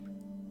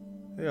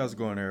Hey, how's it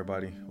going,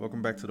 everybody?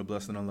 Welcome back to the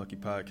Blessed and Unlucky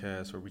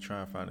podcast, where we try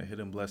and find a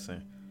hidden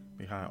blessing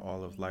behind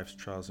all of life's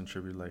trials and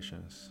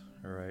tribulations.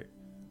 All right.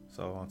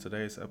 So, on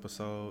today's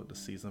episode, the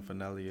season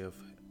finale of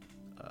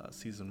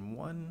season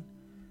one,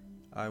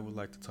 I would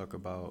like to talk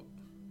about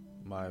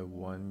my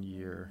 1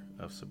 year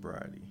of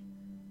sobriety.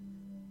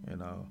 You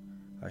know,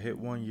 I hit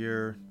 1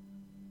 year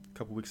a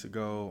couple weeks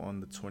ago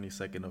on the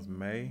 22nd of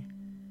May,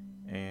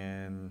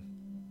 and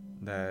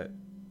that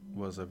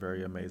was a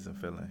very amazing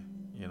feeling.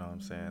 You know what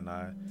I'm saying?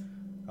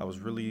 I was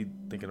really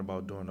thinking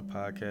about doing a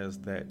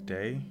podcast that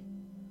day,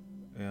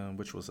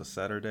 which was a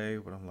Saturday,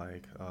 but I'm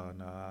like,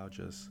 nah, I'll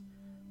just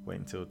wait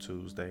until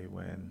Tuesday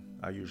when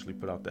I usually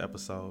put out the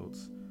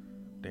episodes.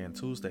 Then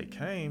Tuesday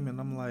came,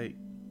 and I'm like,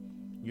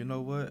 you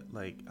know what?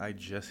 Like, I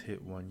just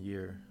hit 1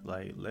 year.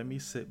 Like, let me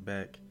sit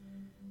back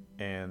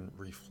and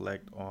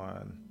reflect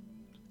on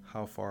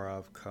how far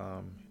I've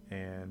come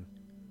and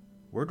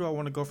where do I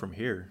want to go from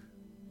here?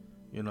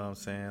 You know what I'm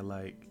saying?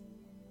 Like,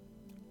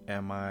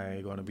 am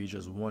I going to be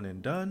just one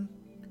and done?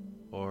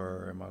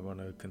 Or am I going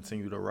to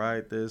continue to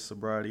ride this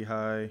sobriety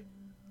high?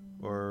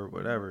 Or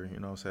whatever, you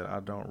know what I'm saying? I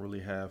don't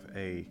really have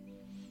a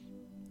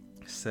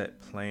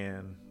set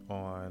plan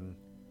on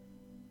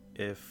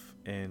if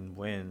and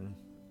when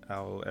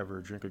I'll ever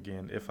drink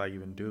again, if I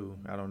even do.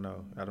 I don't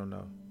know.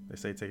 They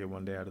say take it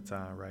one day at a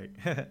time, right?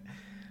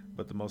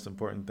 But the most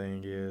important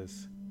thing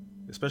is,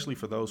 especially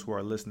for those who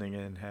are listening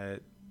and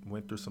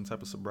went through some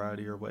type of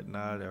sobriety or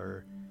whatnot,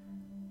 or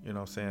you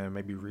know what I'm saying,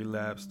 maybe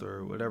relapsed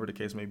or whatever the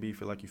case may be,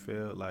 feel like you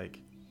failed, like,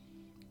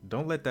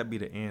 don't let that be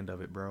the end of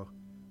it, bro.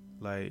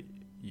 Like,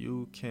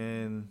 you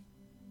can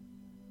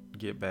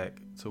get back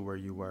to where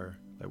you were.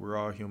 Like, we're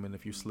all human.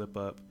 If you slip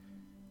up,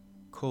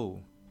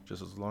 cool.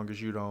 Just as long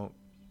as you don't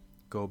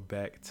go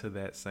back to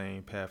that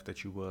same path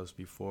that you was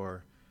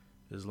before,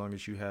 as long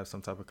as you have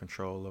some type of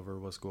control over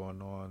what's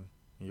going on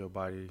in your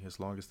body, as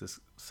long as this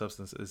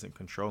substance isn't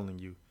controlling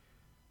you,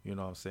 you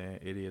know what I'm saying,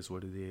 it is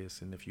what it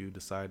is. And if you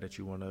decide that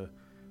you want to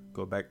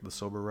go back the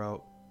sober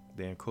route,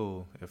 then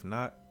cool. If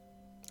not,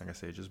 like I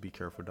said, just be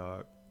careful,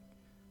 dog.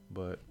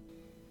 But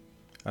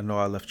I know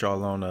I left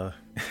y'all on a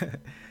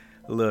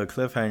little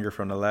cliffhanger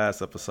from the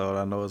last episode.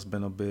 I know it's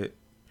been a bit,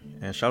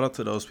 and shout out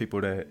to those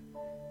people that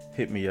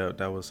hit me up.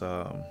 That was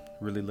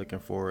really looking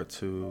forward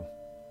to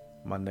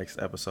my next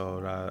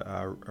episode.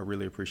 I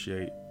really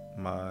appreciate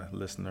my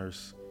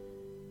listeners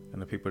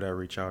and the people that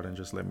reach out and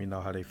just let me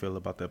know how they feel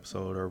about the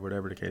episode or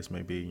whatever the case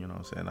may be. You know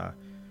what I'm saying? I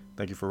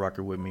thank you for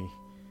rocking with me.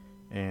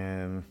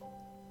 And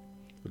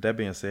with that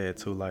being said,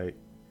 too, like,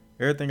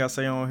 everything I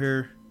say on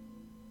here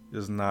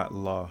is not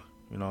law.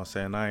 You know what I'm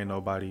saying? I ain't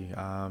nobody.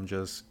 I'm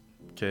just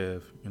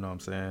Kev. You know what I'm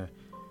saying?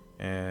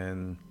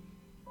 And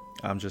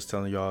I'm just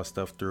telling y'all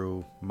stuff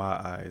through my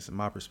eyes,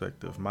 my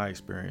perspective, my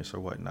experience or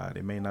whatnot.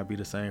 It may not be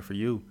the same for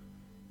you.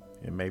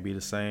 It may be the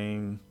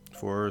same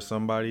for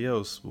somebody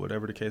else,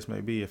 whatever the case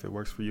may be. If it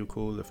works for you,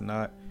 cool. If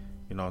not,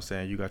 you know what I'm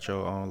saying, you got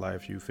your own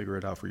life. You figure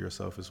it out for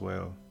yourself as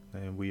well.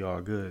 And we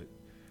all good.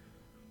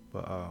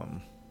 But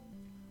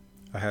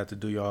I had to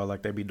do y'all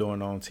like they be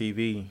doing on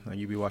TV. Like,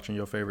 you be watching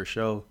your favorite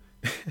show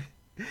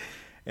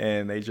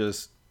and they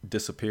just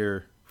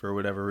disappear for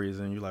whatever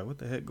reason. You're like, what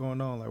the heck going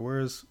on? Like,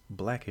 where's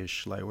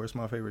Blackish? Like, where's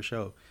my favorite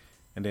show?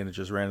 And then it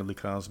just randomly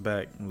comes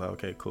back. I'm like,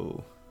 okay,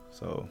 cool.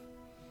 So,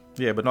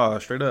 yeah, but no,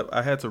 straight up,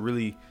 I had to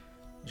really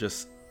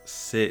just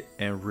sit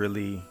and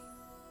really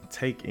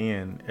take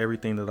in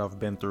everything that I've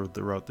been through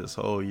throughout this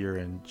whole year.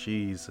 And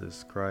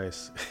Jesus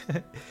Christ,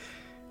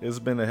 it's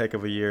been a heck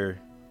of a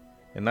year.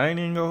 And I ain't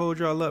even gonna hold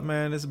y'all up,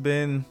 man. It's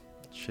been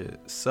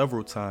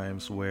several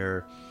times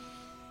where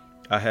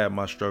I had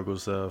my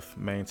struggles of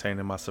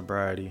maintaining my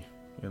sobriety,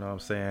 you know what I'm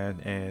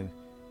saying? And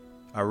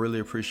I really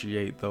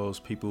appreciate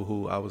those people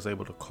who I was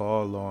able to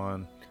call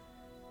on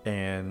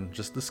and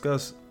just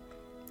discuss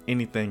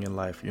anything in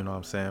life, you know what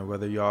I'm saying?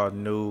 Whether y'all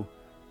knew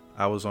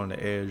I was on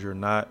the edge or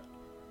not,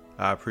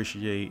 I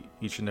appreciate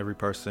each and every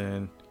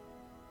person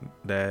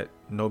that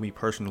know me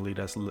personally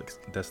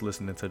that's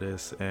listening to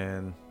this.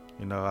 And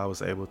you know, I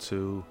was able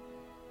to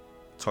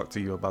talk to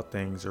you about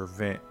things or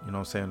vent, you know what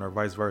I'm saying, or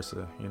vice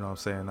versa. You know what I'm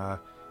saying? I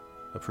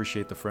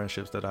appreciate the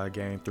friendships that I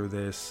gained through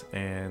this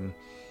and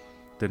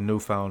the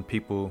newfound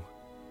people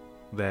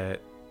that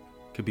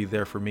could be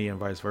there for me and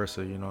vice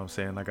versa. You know what I'm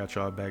saying? I got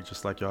y'all back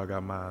just like y'all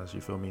got mine.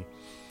 You feel me?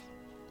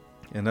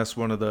 And that's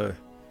one of the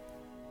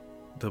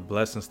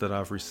blessings that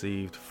I've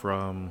received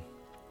from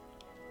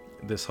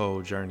this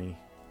whole journey.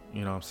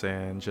 You know what I'm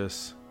saying?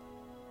 Just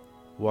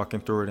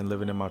walking through it and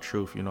living in my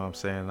truth. You know what I'm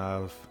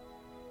saying?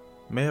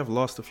 May have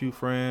lost a few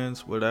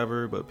friends,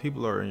 whatever, but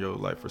people are in your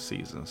life for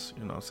seasons.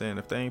 You know what I'm saying?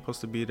 If they ain't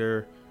supposed to be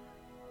there,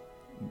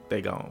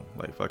 they gone.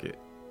 Like, fuck it.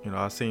 You know,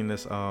 I seen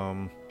this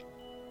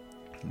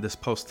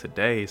post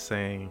today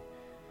saying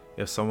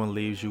if someone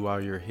leaves you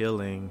while you're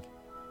healing,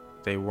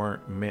 they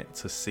weren't meant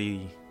to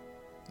see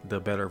the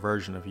better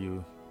version of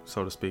you,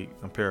 so to speak.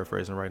 I'm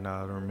paraphrasing right now.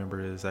 I don't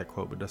remember the exact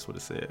quote, but that's what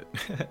it said.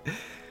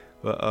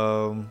 But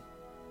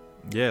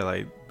yeah,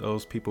 like,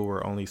 those people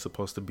were only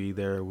supposed to be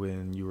there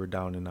when you were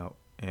down and out,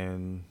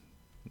 and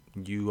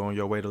you on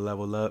your way to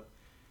level up.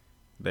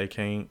 they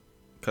can't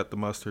cut the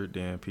mustard,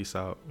 then peace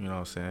out. You know what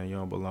I'm saying? You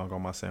don't belong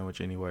on my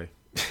sandwich anyway.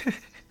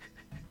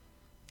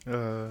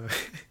 uh,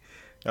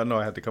 I know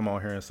I had to come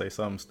on here and say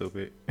something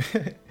stupid.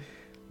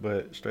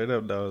 But straight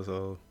up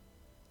though,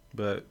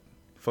 but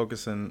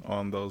focusing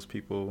on those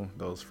people,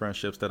 those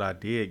friendships that I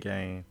did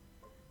gain,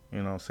 you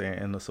know what I'm saying,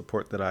 and the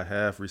support that I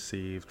have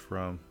received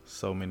from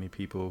so many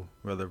people,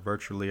 whether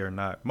virtually or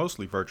not,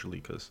 mostly virtually,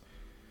 because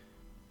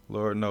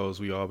Lord knows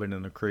we all been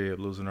in the crib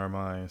losing our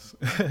minds.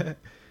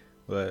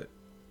 But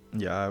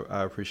yeah,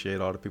 I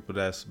appreciate all the people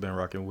that's been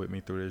rocking with me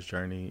through this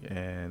journey,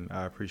 and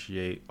I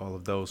appreciate all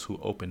of those who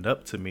opened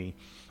up to me,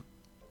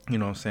 you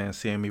know what I'm saying,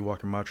 seeing me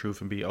walking my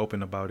truth and be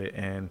open about it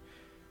and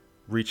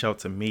reach out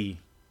to me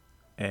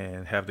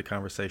and have the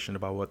conversation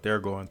about what they're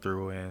going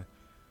through, and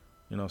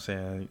you know what I'm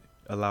saying,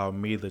 allow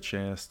me the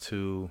chance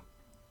to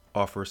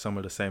offer some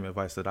of the same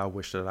advice that I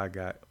wish that I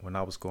got when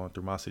I was going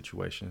through my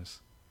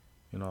situations.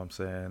 You know what I'm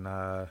saying?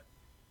 I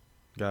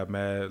got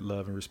mad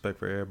love and respect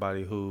for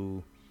everybody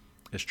who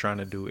is trying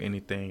to do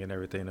anything and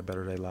everything to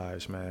better their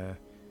lives, man.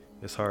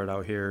 It's hard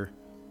out here.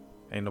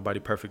 Ain't nobody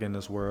perfect in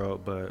this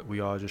world, but we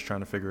all just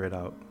trying to figure it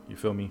out. You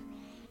feel me?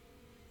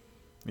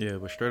 Yeah,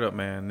 but straight up,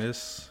 man,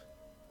 this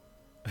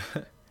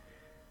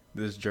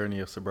this journey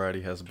of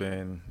sobriety has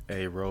been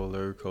a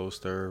roller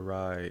coaster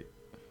ride,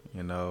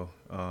 you know.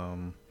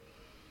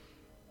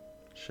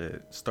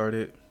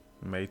 Started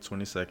May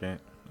 22nd,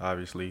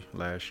 obviously,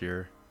 last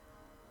year.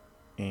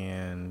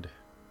 And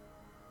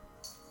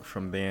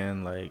from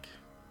then, like,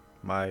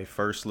 my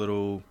first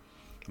little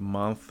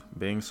month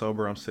being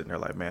sober, I'm sitting there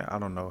like, man, I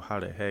don't know how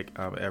the heck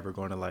I'm ever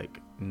going to, like,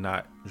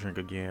 not drink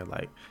again.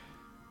 Like,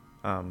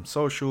 I'm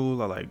social,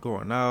 I like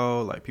going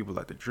out, like, people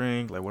like to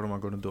drink. Like, what am I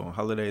going to do on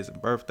holidays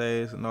and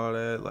birthdays and all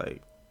that?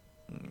 Like,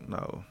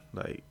 no.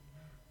 Like,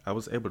 I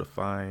was able to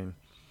find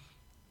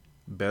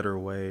better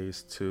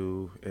ways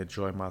to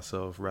enjoy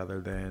myself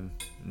rather than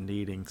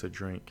needing to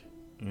drink.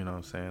 You know what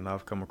I'm saying?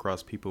 I've come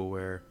across people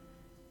where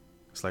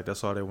it's like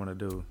that's all they want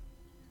to do.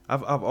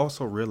 I've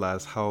also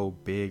realized how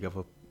big of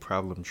a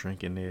problem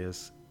drinking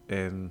is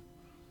in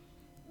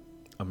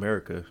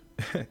America.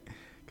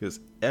 Because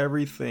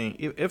everything,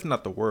 if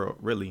not the world,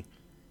 really,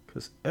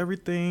 because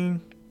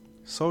everything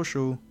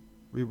social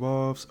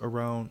revolves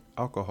around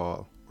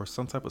alcohol or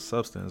some type of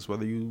substance,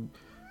 whether you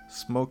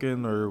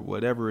smoking or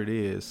whatever it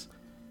is.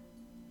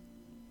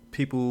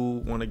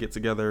 People want to get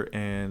together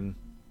and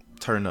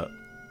turn up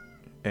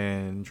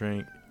and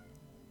drink.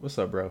 What's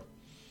up, bro?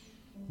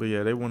 But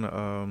yeah, they want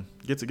to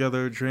get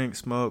together, drink,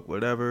 smoke,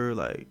 whatever.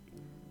 Like,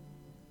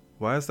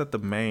 why is that the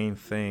main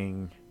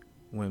thing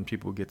when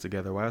people get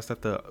together? Why is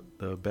that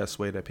the best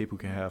way that people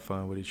can have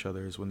fun with each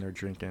other is when they're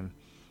drinking?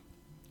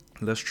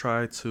 Let's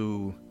try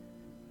to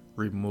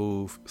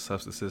remove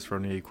substances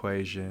from the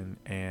equation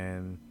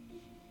and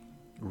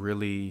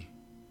really,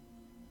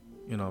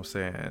 you know what I'm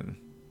saying,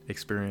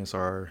 experience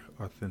our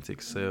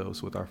authentic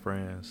selves with our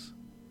friends.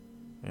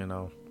 You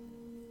know,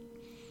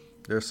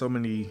 there's so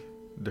many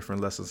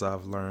different lessons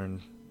I've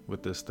learned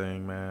with this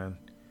thing, man.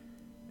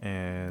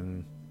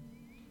 And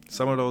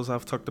some of those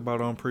I've talked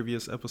about on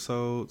previous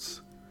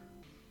episodes.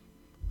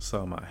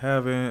 Some I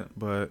haven't,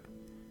 but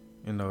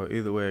you know,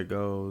 either way it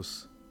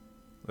goes,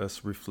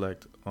 let's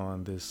reflect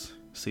on this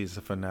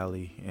season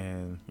finale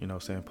and, you know,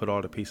 saying put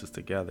all the pieces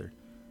together,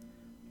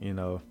 you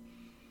know.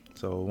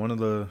 So one of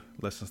the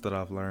lessons that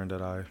I've learned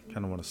that I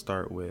kind of want to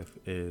start with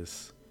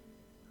is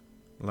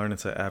learning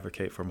to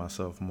advocate for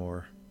myself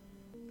more.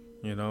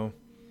 You know,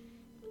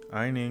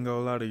 I ain't even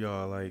gonna lie to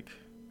y'all, like,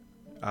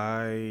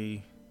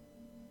 I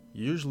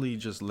usually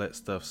just let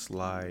stuff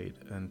slide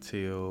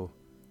until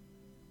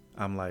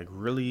I'm like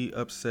really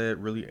upset,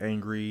 really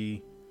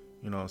angry.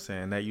 You know what I'm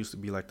saying? That used to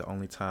be like the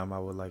only time I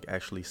would like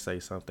actually say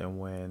something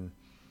when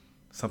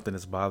something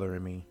is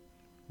bothering me,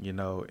 you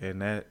know,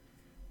 and that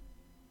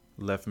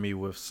left me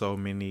with so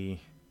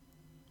many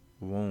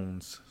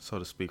wounds, so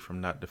to speak,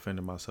 from not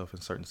defending myself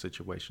in certain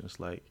situations.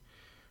 Like,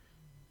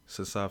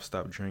 since I've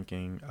stopped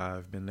drinking,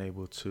 I've been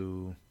able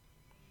to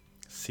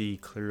see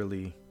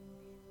clearly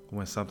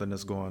when something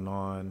is going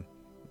on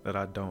that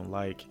I don't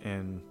like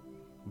and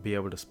be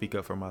able to speak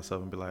up for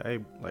myself and be like, hey,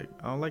 like,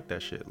 I don't like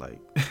that shit. Like,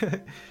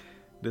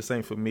 this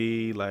ain't for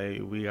me.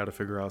 Like, we got to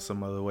figure out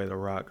some other way to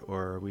rock,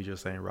 or we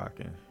just ain't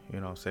rocking. You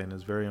know what I'm saying?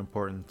 It's very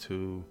important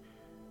to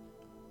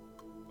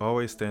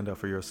always stand up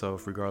for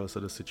yourself regardless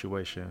of the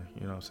situation.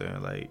 You know what I'm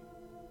saying? Like,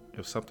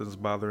 if something's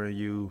bothering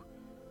you,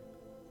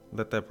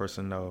 let that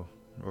person know,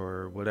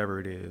 or whatever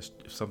it is.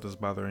 If something's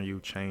bothering you,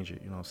 change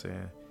it. You know what I'm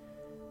saying?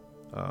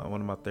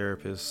 One of my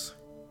therapists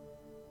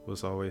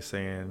was always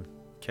saying,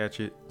 catch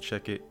it,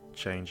 check it,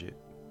 change it.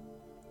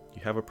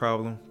 You have a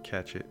problem,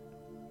 catch it.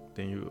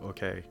 Then you,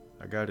 okay,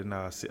 I got it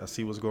now. I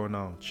see what's going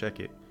on. Check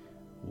it.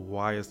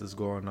 Why is this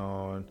going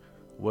on?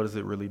 What is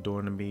it really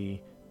doing to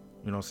me?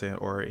 You know what I'm saying?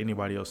 Or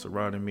anybody else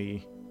surrounding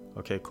me.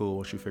 Okay, cool.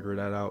 Once you figure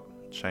that out,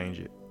 change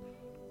it.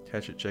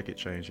 Catch it, check it,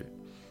 change it.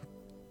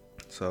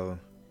 So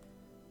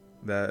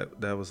that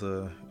was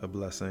a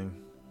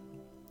blessing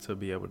to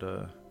be able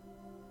to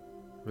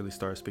really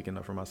start speaking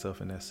up for myself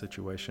in that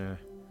situation.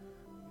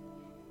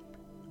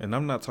 And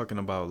I'm not talking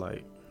about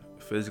like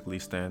physically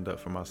stand up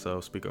for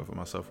myself, speak up for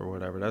myself or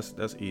whatever.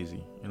 That's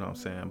easy, you know what I'm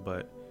saying?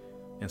 But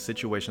in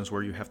situations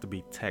where you have to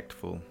be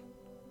tactful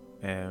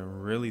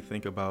and really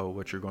think about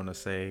what you're going to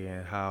say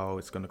and how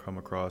it's going to come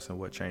across and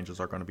what changes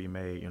are going to be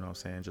made, you know what I'm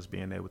saying? Just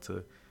being able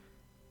to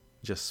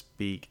just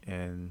speak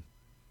and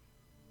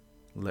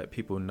let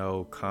people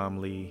know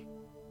calmly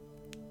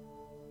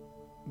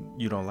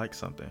you don't like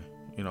something,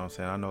 you know what I'm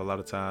saying? I know a lot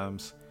of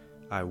times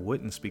I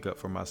wouldn't speak up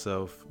for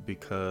myself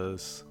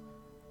because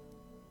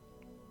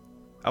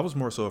I was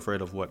more so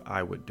afraid of what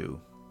I would do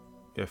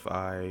if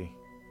I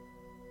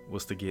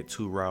was to get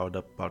too riled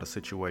up about a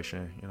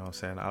situation, you know what I'm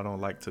saying? I don't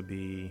like to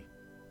be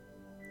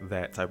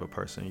that type of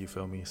person, you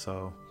feel me?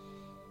 So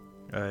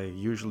I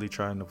usually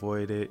try and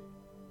avoid it.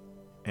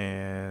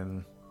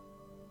 And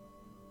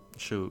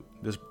shoot,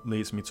 this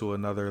leads me to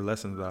another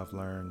lesson that I've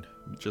learned.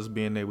 Just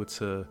being able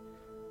to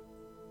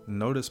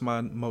notice my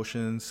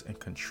emotions and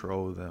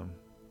control them.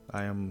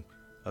 I am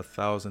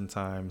 1,000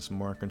 times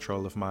more in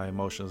control of my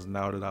emotions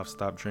now that I've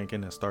stopped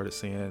drinking and started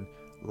seeing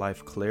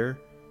life clear.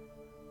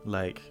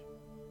 Like,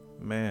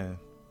 man,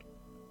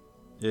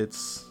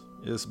 it's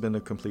been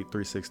a complete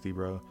 360,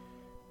 bro.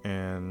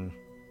 And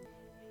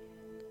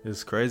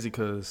it's crazy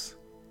because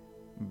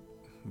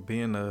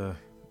being a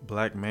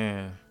black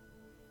man,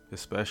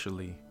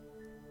 especially,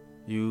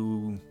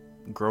 you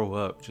grow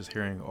up just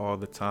hearing all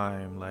the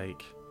time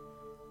like,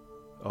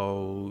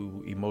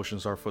 oh,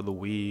 emotions are for the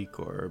weak,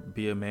 or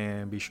be a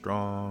man, be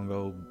strong,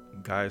 oh,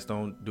 guys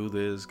don't do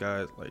this,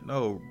 guys, like,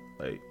 no,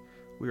 like,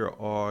 we are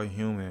all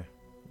human.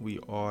 We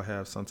all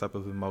have some type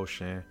of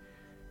emotion,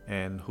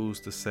 and who's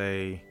to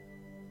say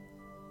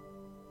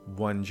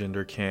one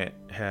gender can't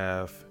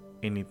have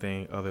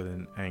anything other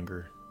than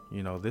anger?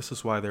 You know, this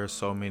is why there are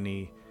so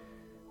many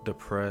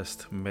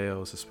depressed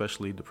males,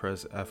 especially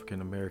depressed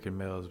African American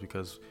males,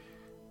 because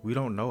we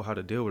don't know how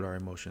to deal with our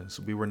emotions.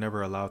 We were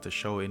never allowed to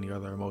show any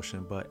other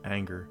emotion but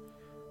anger,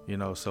 you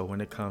know. So when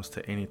it comes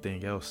to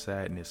anything else,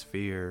 sadness,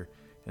 fear,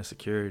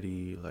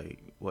 insecurity,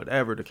 like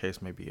whatever the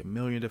case may be, a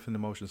million different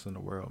emotions in the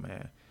world,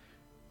 man,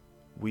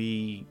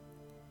 we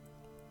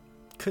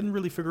couldn't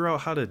really figure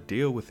out how to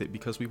deal with it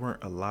because we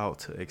weren't allowed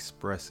to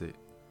express it,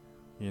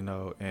 you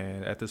know.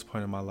 And at this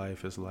point in my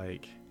life, it's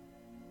like,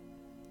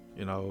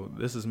 you know,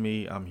 this is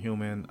me. I'm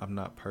human. I'm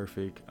not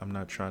perfect. I'm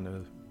not trying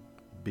to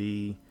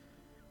be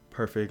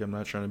perfect. I'm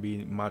not trying to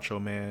be macho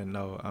man.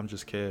 No, I'm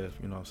just Kev.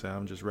 You know what I'm saying?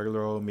 I'm just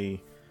regular old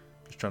me,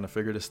 just trying to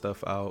figure this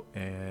stuff out.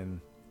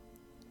 And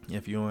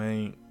if you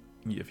ain't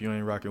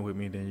rocking with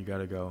me, then you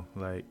gotta go.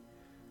 Like,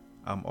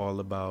 I'm all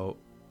about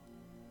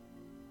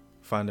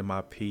finding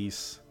my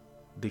peace,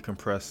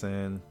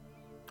 decompressing,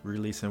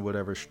 releasing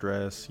whatever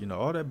stress, you know,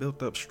 all that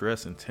built up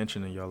stress and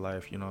tension in your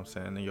life, you know what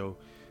I'm saying,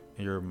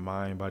 in your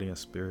mind, body, and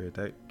spirit,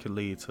 that could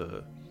lead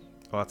to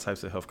all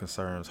types of health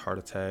concerns, heart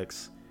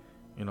attacks.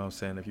 You know what I'm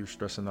saying? If you're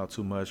stressing out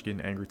too much,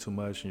 getting angry too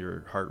much, and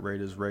your heart rate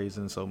is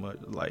raising so much,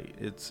 like,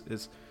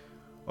 it's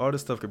all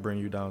this stuff could bring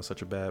you down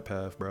such a bad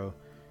path, bro.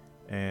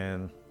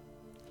 And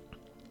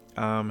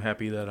I'm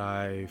happy that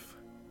I've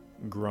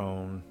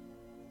grown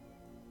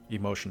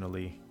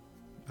emotionally.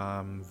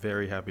 I'm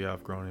very happy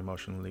I've grown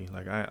emotionally.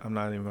 Like, I'm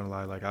not even gonna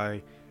lie. Like,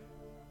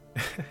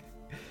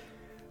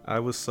 I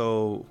was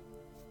so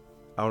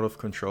out of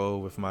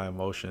control with my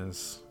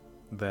emotions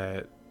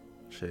that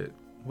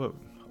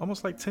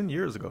almost like 10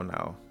 years ago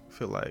now. I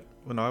feel like,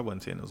 well, no, I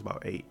wasn't 10. It was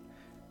about 8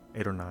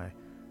 or 9.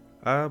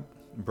 I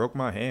broke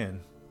my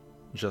hand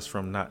just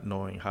from not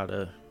knowing how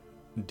to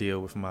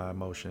deal with my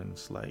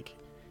emotions. Like,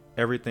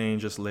 everything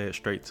just led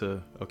straight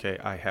to, okay,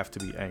 I have to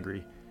be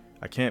angry.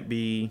 I can't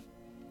be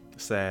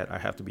sad. I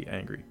have to be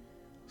angry.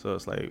 So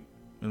it's like,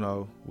 you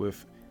know,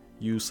 with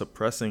you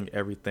suppressing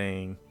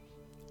everything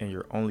and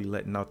you're only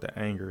letting out the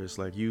anger, it's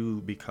like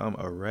you become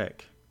a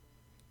wreck,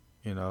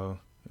 you know.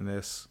 And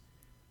there's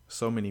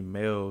so many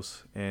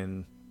males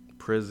in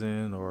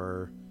prison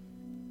or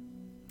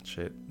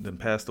then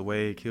passed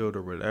away, killed,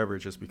 or whatever,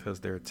 just because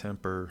their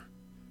temper,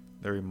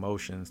 their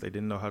emotions, they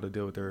didn't know how to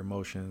deal with their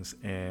emotions,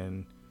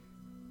 and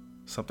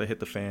something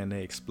hit the fan,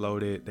 they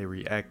exploded, they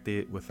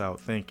reacted without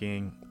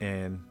thinking,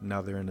 and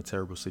now they're in a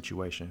terrible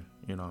situation.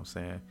 You know what I'm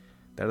saying?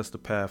 That is the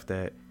path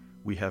that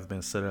we have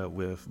been set up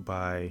with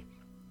by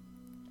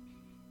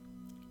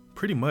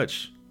pretty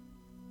much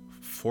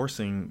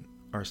forcing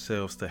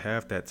ourselves to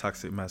have that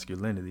toxic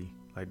masculinity.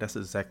 Like, that's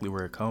exactly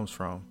where it comes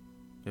from.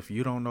 If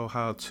you don't know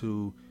how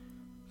to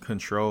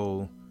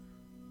control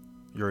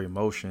your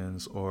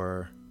emotions,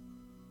 or,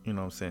 you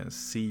know what I'm saying,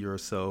 see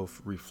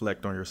yourself,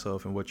 reflect on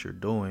yourself and what you're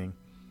doing,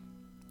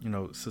 you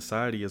know,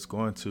 society is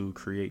going to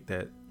create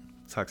that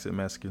toxic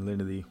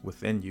masculinity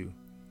within you,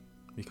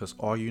 because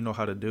all you know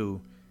how to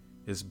do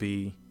is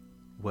be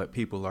what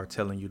people are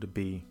telling you to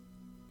be.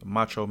 The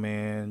macho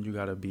man, you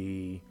gotta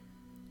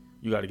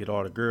get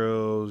all the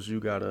girls,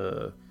 you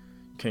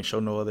can't show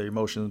no other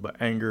emotions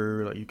but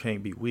anger. Like, you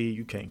can't be weak,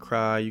 you can't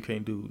cry, you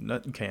can't do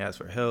nothing, you can't ask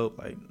for help.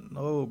 Like,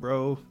 no,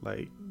 bro.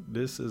 Like,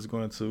 this is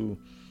going to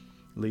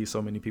lead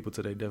so many people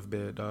to their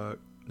deathbed, dog,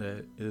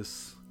 that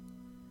it's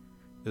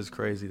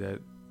crazy that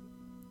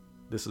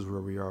this is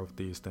where we are with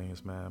these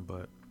things, man.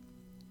 But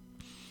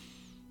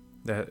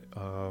that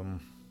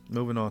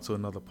moving on to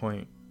another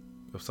point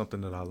of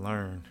something that I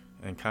learned,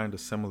 and kind of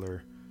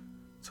similar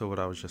to what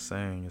I was just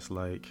saying, it's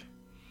like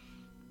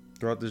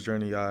throughout this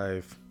journey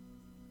I've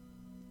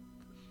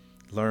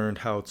learned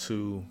how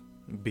to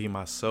be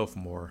myself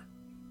more,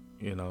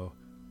 you know,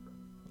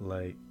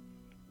 like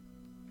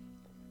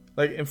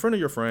in front of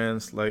your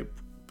friends, like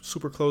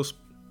super close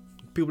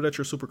people that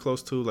you're super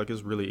close to, like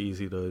it's really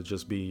easy to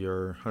just be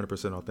your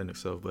 100% authentic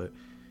self. But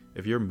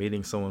if you're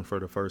meeting someone for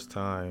the first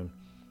time,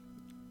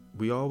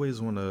 we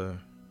always want to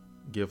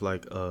give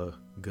like a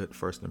good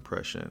first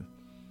impression.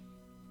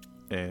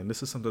 And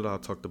this is something that I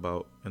talked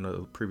about in a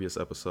previous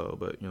episode,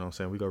 but you know what I'm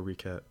saying, we go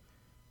recap.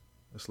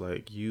 It's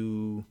like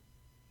you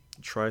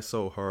try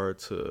so hard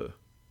to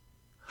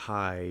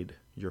hide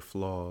your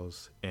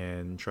flaws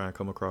and try and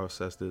come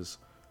across as this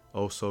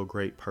oh so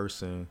great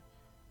person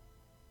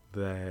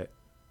that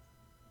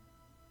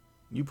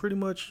you pretty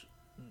much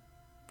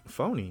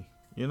phony,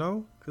 you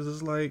know? Because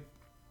it's like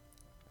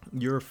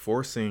you're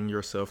forcing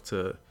yourself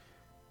to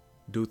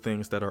do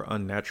things that are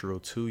unnatural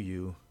to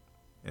you,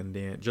 and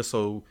then just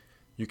so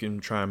you can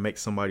try and make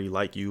somebody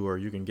like you, or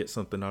you can get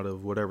something out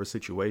of whatever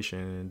situation,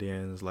 and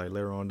then it's like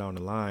later on down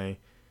the line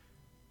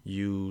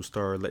you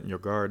start letting your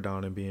guard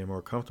down and being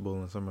more comfortable,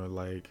 and somewhere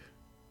like,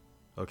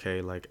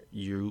 okay, like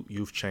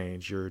you've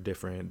changed, you're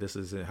different, this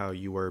isn't how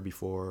you were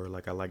before,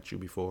 like I liked you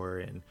before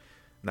and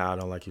now I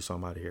don't like you, so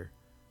I'm out of here.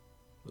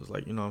 It's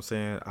like, you know what I'm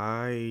saying,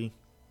 I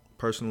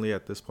personally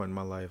at this point in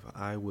my life,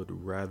 I would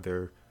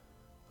rather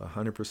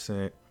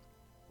 100%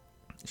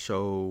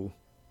 show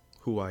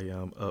who I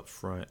am up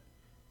front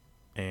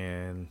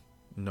and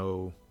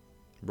know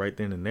right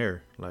then and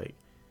there, like,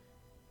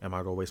 am I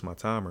gonna waste my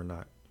time or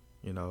not?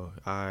 You know,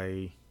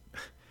 I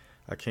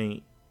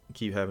can't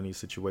keep having these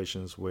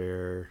situations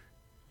where,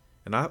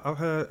 and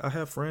I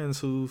have friends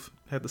who've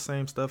had the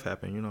same stuff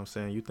happen. You know what I'm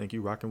saying? You think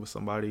you rocking with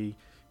somebody,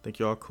 think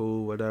y'all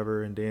cool,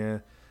 whatever, and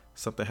then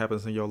something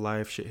happens in your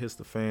life, shit hits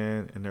the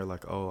fan, and they're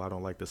like, oh, I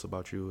don't like this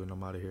about you, and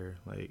I'm out of here.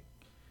 Like,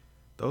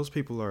 those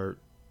people are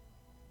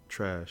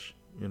trash.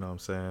 You know what I'm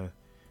saying?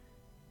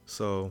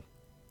 So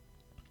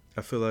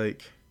I feel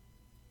like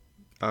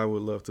I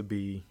would love to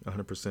be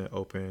 100%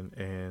 open,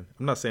 and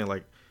I'm not saying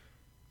like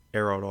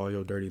air out all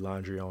your dirty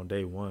laundry on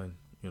day one,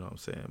 you know what I'm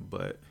saying,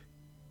 but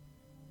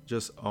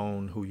just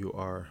own who you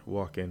are,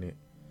 walk in it.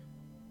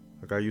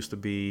 Like I used to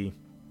be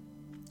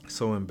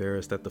so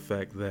embarrassed at the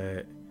fact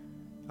that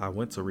I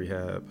went to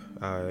rehab.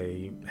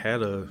 I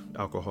had a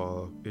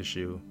alcohol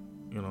issue,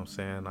 you know what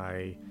I'm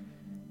saying,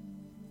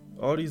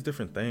 all these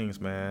different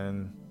things,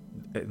 man,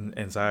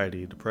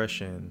 anxiety,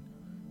 depression,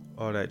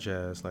 all that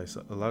jazz, like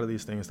a lot of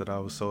these things that I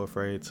was so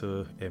afraid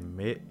to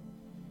admit.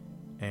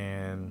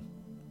 And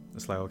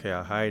it's like, okay,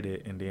 I hide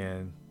it, and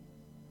then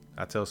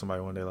I tell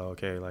somebody one day, like,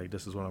 okay, like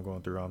this is what I'm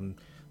going through, I'm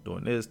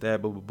doing this,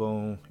 that, boom, boom,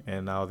 boom,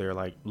 and now they're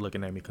like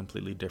looking at me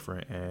completely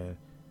different and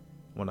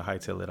want to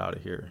hightail it out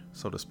of here,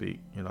 so to speak,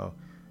 you know.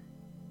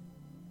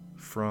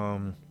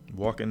 From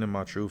walking in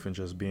my truth and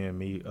just being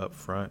me up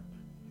front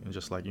and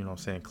just like, you know what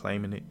I'm saying,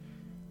 claiming it,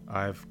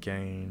 I've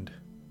gained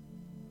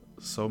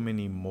so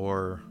many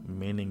more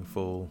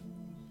meaningful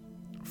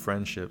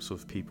friendships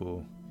with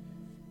people,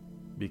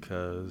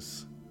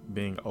 because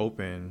being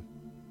open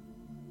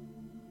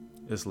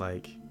is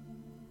like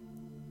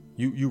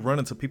you run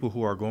into people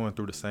who are going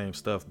through the same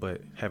stuff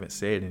but haven't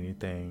said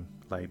anything.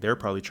 Like they're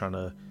probably trying to,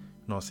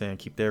 you know what I'm saying,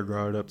 keep their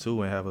guard up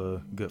too and have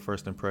a good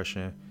first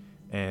impression,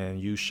 and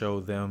you show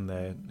them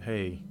that,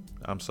 hey,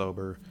 I'm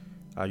sober,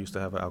 I used to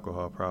have an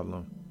alcohol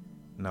problem.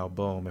 Now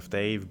boom, if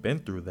they've been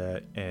through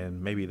that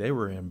and maybe they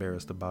were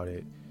embarrassed about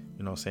it,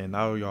 you know what I'm saying,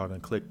 now y'all done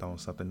clicked on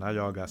something. Now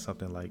y'all got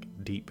something like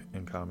deep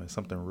in common,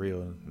 something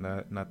real,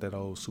 not that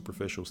old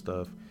superficial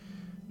stuff.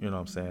 You know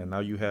what I'm saying? Now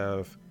you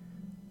have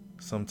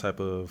some type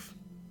of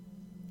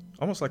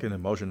almost like an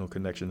emotional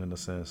connection in a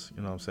sense.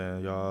 You know what I'm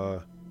saying?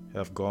 Y'all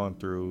have gone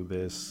through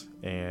this,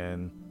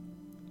 and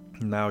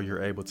now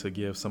you're able to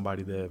give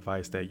somebody the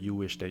advice that you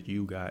wish that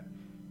you got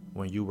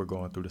when you were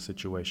going through the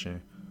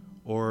situation.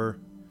 Or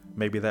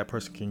maybe that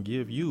person can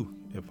give you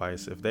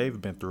advice if they've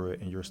been through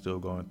it and you're still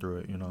going through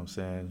it. You know what I'm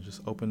saying?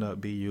 Just open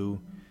up, be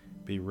you,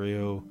 be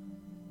real.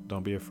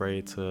 Don't be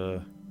afraid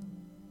to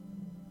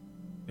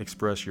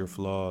express your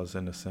flaws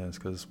in a sense,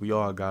 because we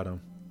all got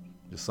them.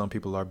 Just some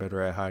people are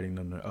better at hiding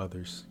them than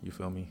others. You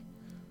feel me?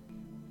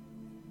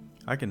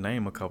 I can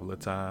name a couple of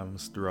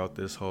times throughout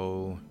this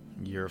whole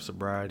year of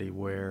sobriety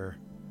where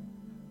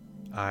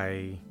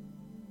I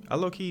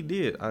low-key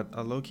did.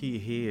 I low-key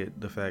hid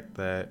the fact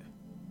that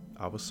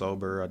I was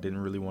sober. I didn't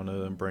really want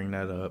to bring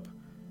that up,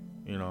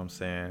 you know what I'm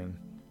saying,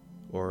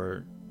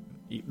 or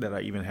that I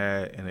even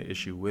had an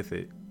issue with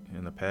it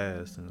in the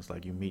past. And it's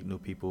like you meet new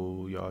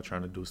people, y'all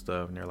trying to do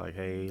stuff, and they're like,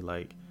 hey,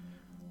 like,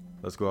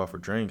 let's go out for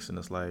drinks. And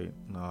it's like,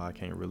 no, I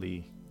can't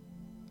really,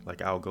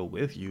 like, I'll go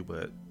with you,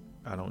 but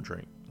I don't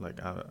drink. Like,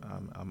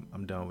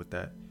 I'm done with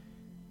that.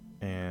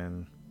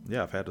 And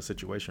yeah, I've had a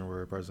situation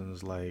where a person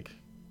is like,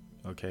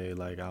 okay,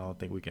 like, I don't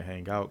think we can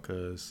hang out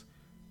because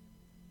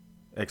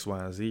X,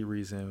 Y, and Z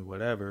reason,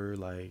 whatever.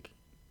 Like,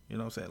 you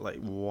know what I'm saying? Like,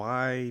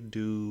 why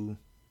do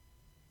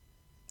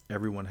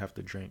everyone have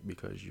to drink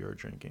because you're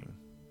drinking?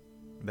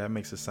 That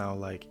makes it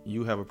sound like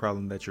you have a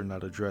problem that you're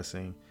not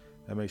addressing.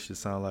 That makes it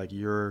sound like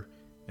you're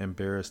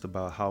embarrassed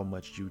about how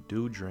much you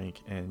do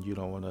drink and you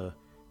don't want to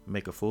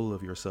make a fool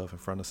of yourself in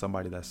front of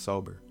somebody that's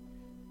sober.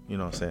 You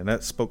know what I'm saying?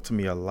 That spoke to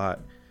me a lot.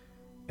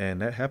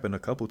 And that happened a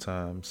couple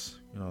times.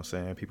 You know what I'm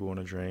saying? People want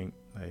to drink.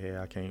 Like, hey,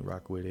 I can't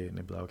rock with it. And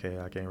they be like, okay,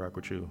 I can't rock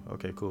with you.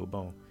 Okay, cool.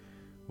 Boom.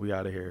 We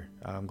out of here.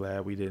 I'm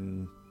glad we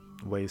didn't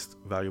waste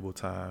valuable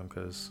time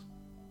because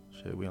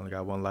shit, we only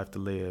got one life to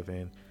live.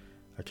 And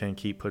I can't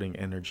keep putting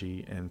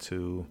energy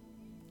into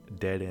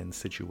dead end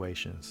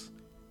situations.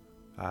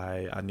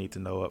 I need to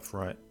know up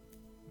front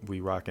we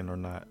rocking or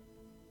not.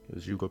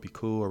 Because you go be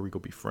cool or we go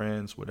be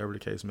friends, whatever the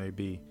case may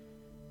be.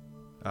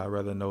 I'd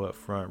rather know up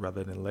front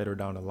rather than later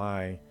down the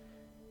line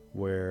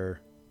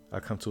where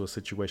I come to a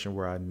situation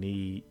where I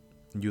need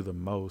you the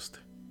most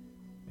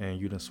and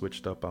you done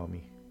switched up on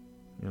me.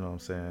 You know what I'm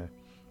saying?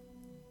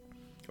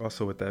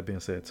 Also, with that being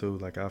said too,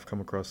 like I've come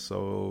across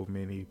so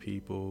many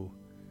people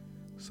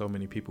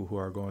who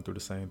are going through the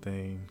same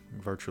thing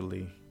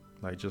virtually,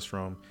 like just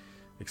from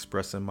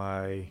expressing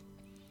my, you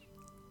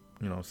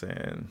know what I'm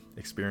saying,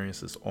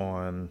 experiences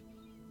on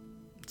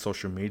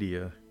social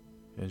media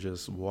and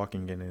just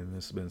walking in it. And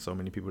there's been so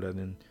many people that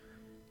didn't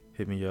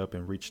hit me up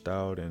and reached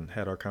out and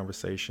had our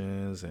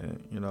conversations,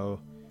 and you know,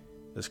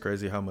 it's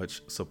crazy how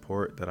much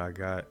support that I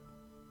got.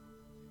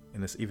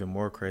 And it's even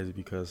more crazy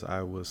because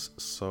I was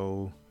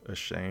so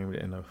ashamed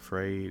and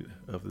afraid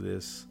of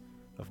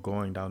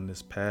going down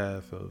this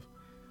path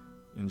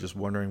and just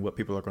wondering what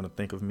people are going to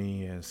think of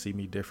me and see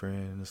me different.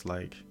 And it's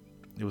like,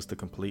 it was the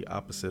complete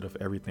opposite of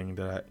everything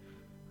that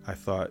I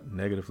thought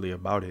negatively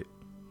about it.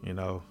 You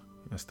know,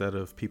 instead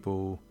of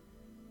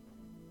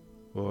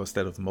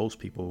most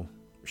people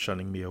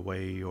shunning me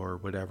away or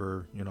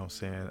whatever, you know what I'm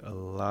saying, a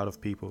lot of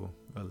people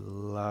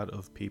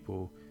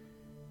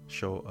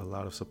show a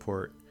lot of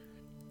support,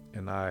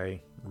 and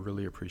I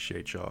really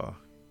appreciate y'all.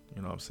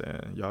 You know what I'm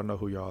saying? Y'all know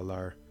who y'all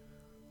are,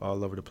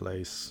 all over the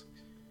place,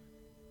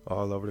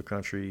 all over the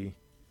country,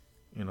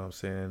 you know what I'm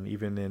saying,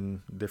 even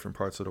in different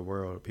parts of the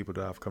world, people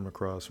that I've come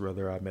across,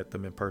 whether I met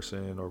them in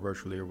person or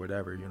virtually or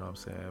whatever, you know what I'm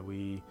saying,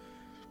 we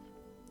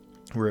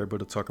were able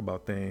to talk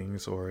about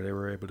things, or they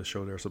were able to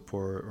show their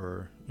support,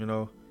 or, you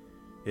know,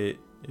 it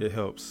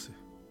helps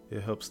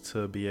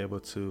to be able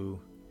to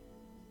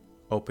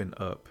open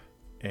up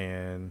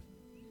and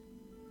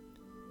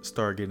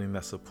start getting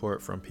that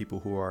support from people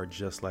who are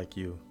just like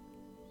you,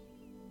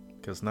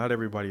 because not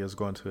everybody is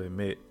going to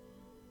admit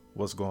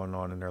what's going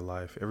on in their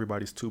life.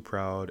 Everybody's too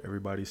proud.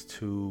 Everybody's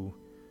too,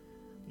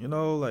 you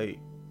know, like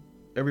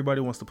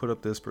everybody wants to put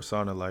up this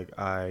persona like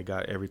I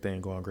got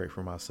everything going great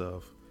for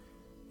myself.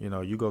 You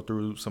know, you go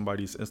through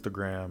somebody's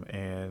Instagram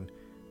and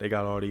they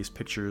got all these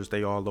pictures,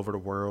 they all over the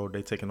world,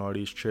 they taking all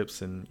these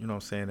trips, and you know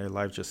what I'm saying, their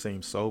life just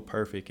seems so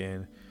perfect,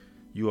 and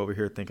you over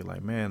here thinking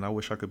like, man, I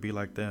wish I could be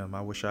like them.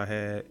 I wish I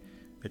had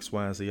X,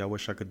 Y, and Z. I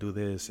wish I could do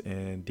this.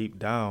 And deep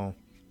down,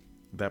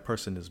 that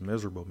person is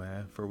miserable,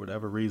 man. For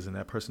whatever reason,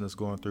 that person is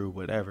going through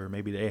whatever.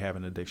 Maybe they have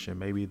an addiction.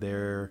 Maybe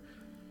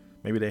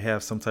they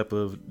have some type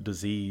of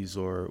disease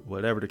or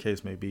whatever the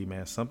case may be,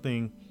 man.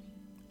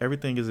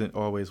 Everything isn't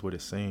always what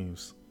it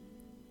seems.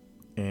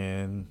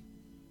 And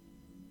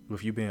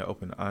with you being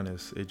open and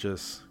honest, it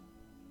just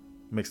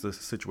makes the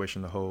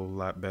situation a whole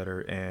lot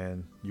better,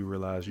 and you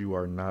realize you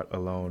are not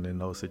alone in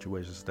those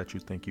situations that you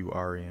think you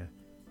are in.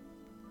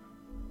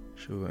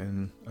 Sure.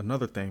 And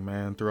another thing,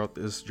 man, throughout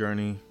this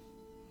journey,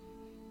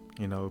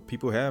 you know,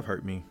 people have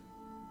hurt me,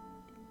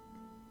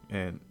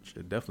 and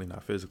definitely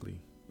not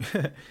physically,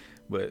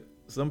 but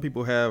some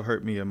people have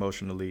hurt me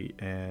emotionally,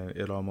 and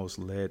it almost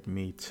led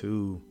me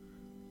to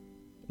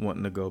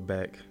wanting to go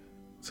back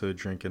to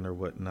drinking or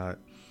whatnot.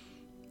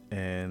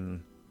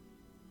 And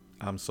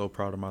I'm so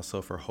proud of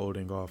myself for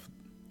holding off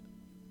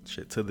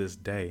to this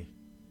day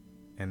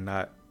and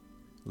not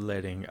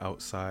letting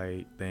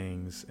outside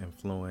things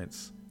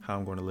influence how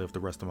I'm going to live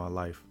the rest of my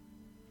life.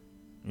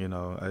 You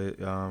know,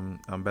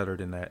 I'm better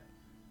than that.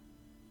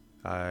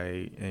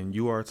 And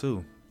you are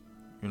too.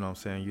 You know what I'm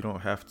saying? You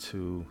don't have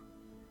to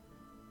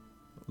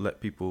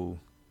let people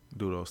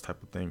do those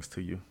type of things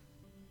to you.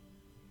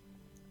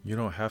 You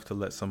don't have to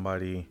let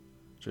somebody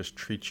just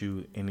treat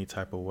you any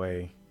type of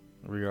way,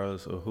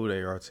 regardless of who they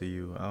are to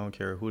you. I don't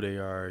care who they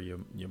are,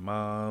 your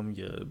mom,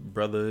 your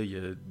brother,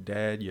 your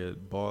dad, your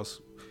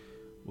boss,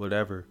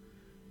 whatever.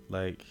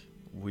 Like,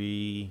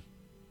 we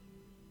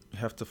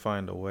have to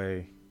find a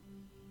way.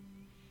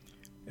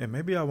 And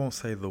maybe I won't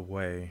say the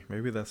way.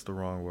 Maybe that's the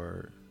wrong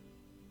word.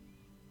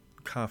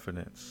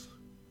 Confidence.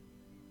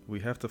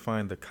 We have to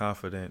find the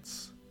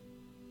confidence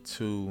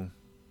to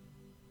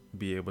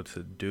be able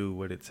to do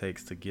what it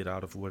takes to get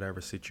out of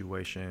whatever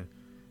situation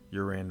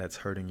you're in that's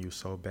hurting you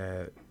so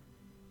bad,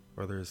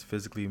 whether it's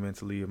physically,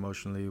 mentally,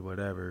 emotionally,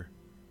 whatever.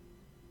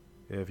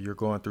 If you're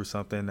going through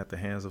something at the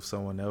hands of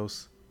someone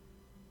else,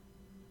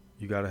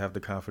 you got to have the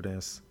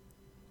confidence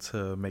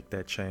to make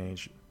that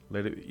change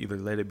let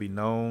it be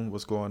known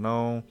what's going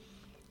on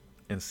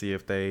and see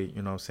if they,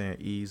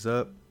 ease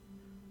up,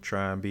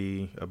 try and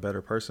be a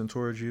better person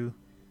towards you.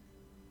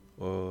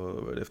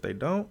 Or if they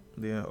don't,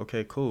 then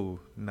okay, cool.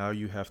 Now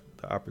you have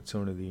the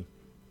opportunity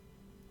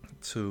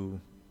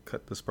to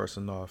cut this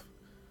person off.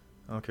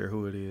 I don't care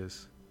who it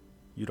is.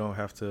 You don't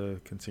have to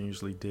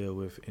continuously deal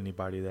with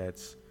anybody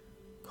that's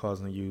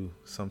causing you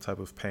some type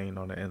of pain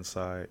on the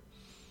inside.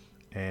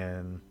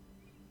 And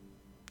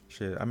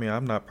shit, I mean,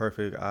 I'm not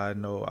perfect. I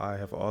know I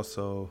have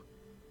also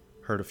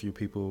hurt a few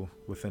people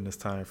within this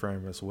time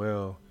frame as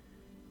well,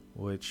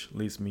 which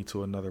leads me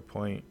to another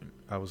point.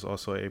 I was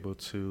also able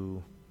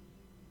to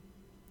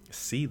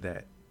see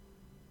that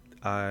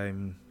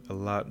I'm a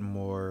lot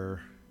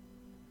more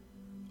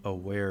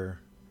aware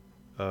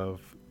of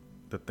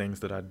the things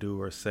that I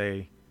do or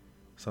say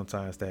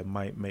sometimes that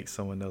might make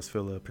someone else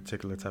feel a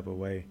particular type of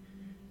way.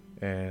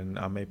 And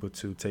I'm able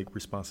to take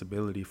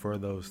responsibility for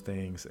those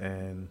things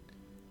and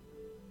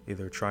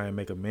either try and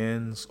make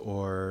amends,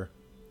 or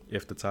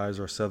if the ties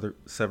are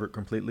severed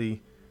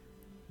completely,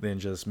 then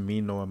just me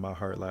knowing my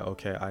heart, like,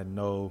 okay, I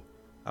know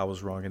I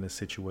was wrong in this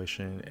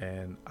situation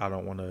and I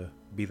don't want to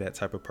be that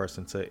type of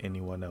person to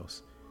anyone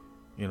else.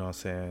 You know what I'm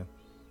saying?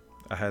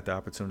 I had the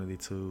opportunity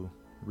to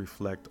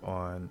reflect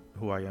on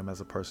who I am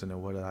as a person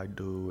and what I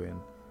do and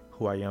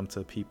who I am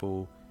to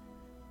people,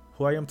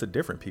 who I am to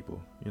different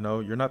people.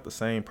 You're not the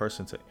same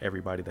person to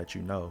everybody that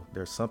you know.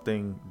 There's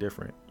something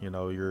different.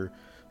 You're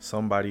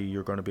somebody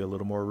you're going to be a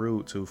little more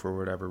rude to for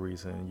whatever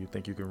reason. You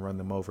think you can run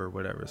them over or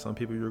whatever. Some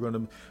people you're going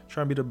to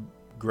try and be the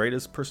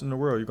greatest person in the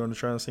world. You're going to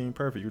try and seem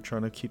perfect. You're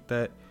trying to keep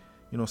that,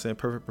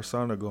 perfect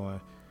persona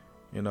going,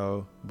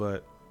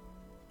 but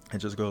it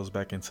just goes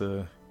back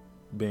into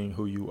being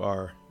who you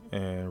are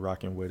and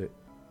rocking with it.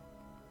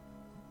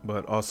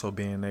 But also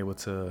being able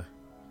to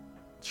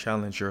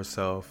challenge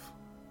yourself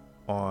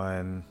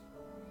on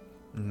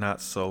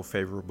not so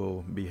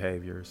favorable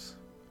behaviors.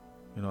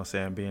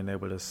 Being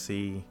able to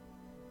see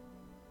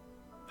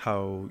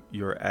how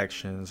your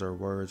actions or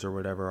words or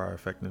whatever are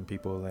affecting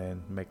people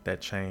and make that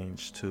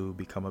change to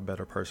become a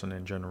better person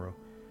in general.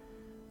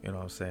 And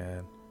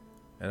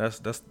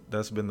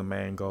that's been the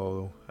main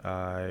goal.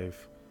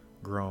 I've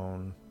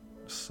grown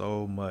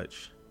so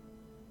much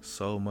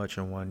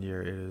in 1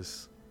 year. It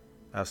is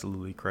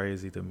absolutely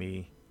crazy to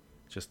me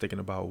just thinking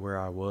about where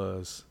I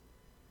was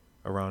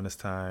around this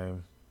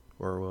time,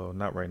 or well,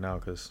 not right now,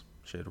 because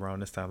around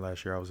this time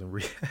last year I was in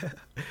rehab.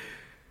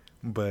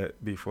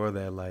 But before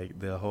that, like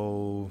the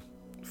whole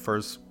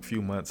first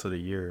few months of the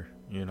year,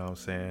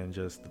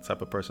 just the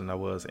type of person I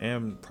was,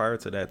 and prior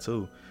to that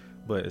too,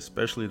 but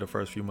especially the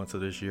first few months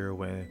of this year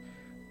when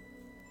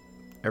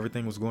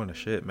everything was going to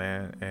shit,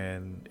 man,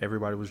 and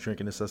everybody was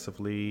drinking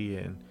excessively,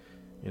 and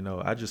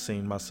I just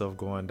seen myself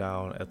going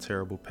down a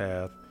terrible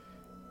path,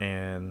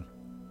 and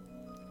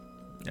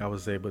I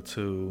was able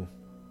to,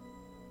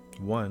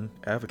 one,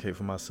 advocate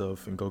for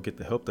myself and go get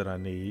the help that I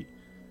need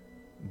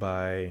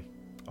by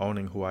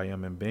owning who I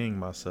am and being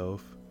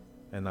myself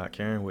and not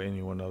caring what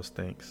anyone else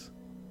thinks,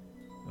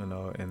 and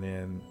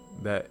then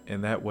that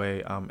in that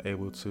way I'm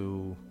able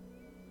to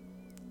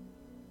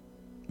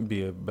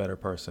be a better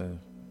person.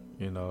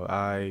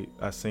 I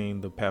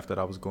seen the path that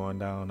I was going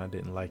down. I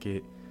didn't like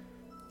it.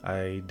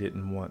 I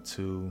didn't want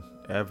to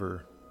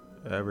ever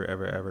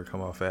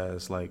come off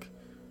as like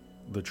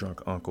the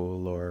drunk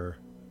uncle, or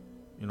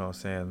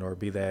or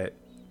be that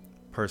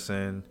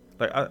person.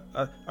 Like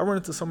I run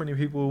into so many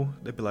people,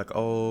 they'd be like,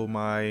 oh,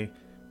 my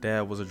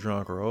dad was a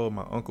drunk, or oh,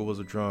 my uncle was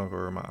a drunk,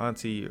 or my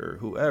auntie, or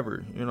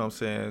whoever.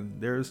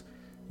 There's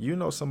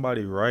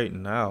somebody right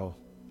now,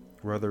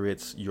 whether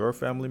it's your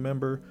family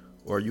member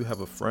or you have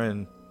a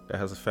friend that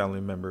has a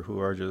family member who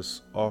are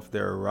just off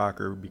their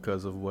rocker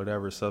because of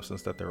whatever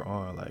substance that they're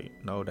on. Like,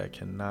 no, that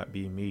cannot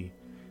be me.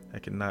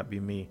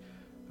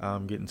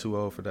 I'm getting too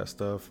old for that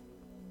stuff.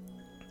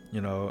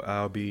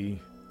 I'll be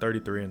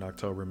 33 in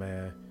October,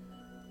 man.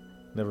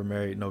 Never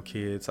married, no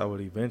kids. I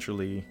would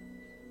eventually,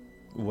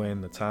 when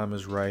the time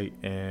is right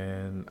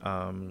and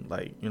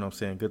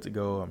good to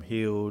go, I'm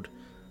healed.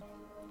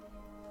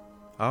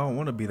 I don't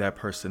want to be that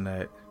person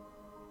that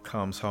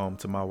comes home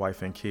to my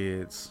wife and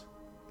kids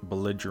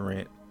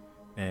belligerent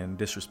and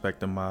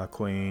disrespecting my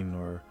queen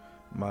or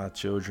my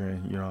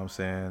children.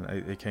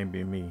 It can't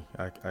be me.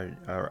 I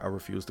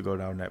refuse to go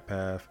down that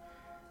path,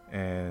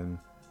 and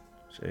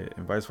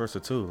vice versa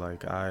too.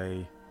 Like,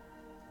 I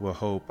will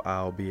hope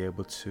I'll be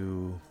able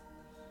to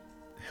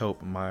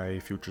help my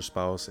future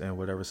spouse in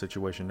whatever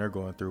situation they're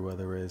going through,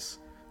 whether it's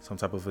some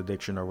type of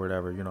addiction or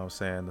whatever.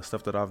 The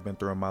stuff that I've been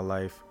through in my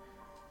life,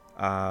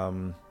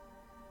 I'm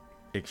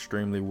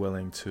extremely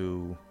willing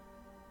to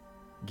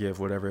give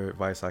whatever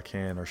advice I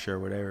can or share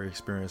whatever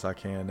experience I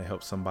can to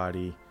help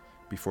somebody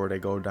before they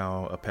go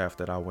down a path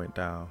that I went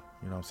down.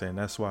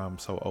 That's why I'm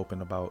so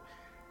open about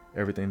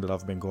everything that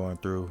I've been going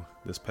through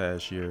this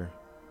past year.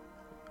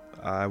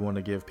 I want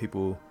to give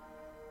people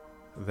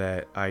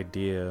that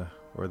idea,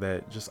 or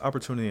that just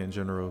opportunity in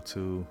general,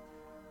 to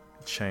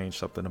change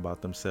something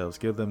about themselves.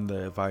 Give them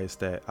the advice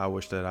that I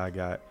wish that I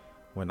got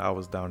when I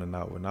was down and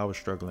out, when I was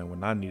struggling,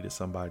 when I needed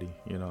somebody.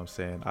 You know what I'm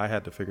saying? I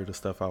had to figure this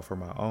stuff out for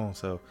my own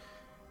self.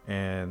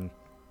 And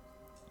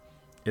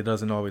it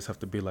doesn't always have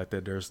to be like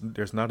that.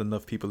 There's not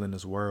enough people in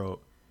this world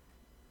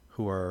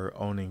who are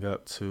owning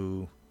up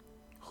to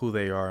who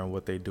they are and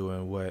what they do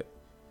and what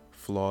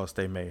flaws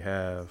they may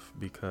have,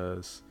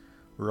 because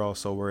we're all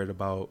so worried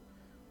about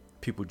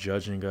people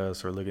judging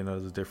us or looking at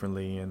us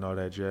differently and all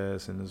that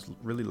jazz. And it's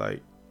really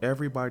like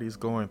everybody's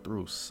going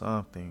through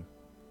something.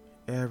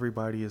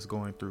 Everybody is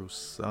going through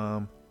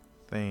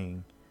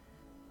something.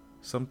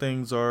 Some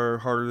things are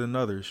harder than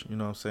others, you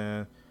know what I'm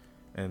saying?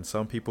 And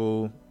some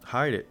people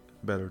hide it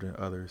better than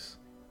others.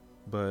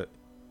 But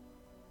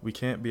we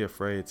can't be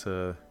afraid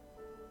to,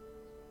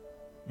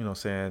 you know what I'm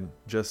saying,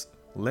 just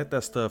get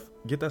that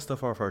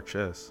stuff off our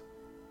chest.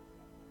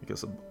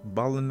 Because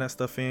balling that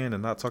stuff in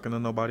and not talking to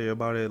nobody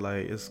about it,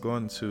 like, it's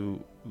going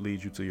to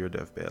lead you to your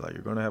deathbed. Like,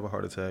 you're going to have a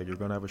heart attack, you're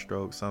going to have a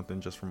stroke, something,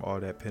 just from all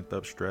that pent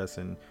up stress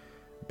and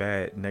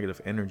bad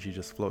negative energy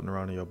just floating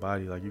around in your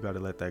body. Like, you got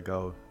to let that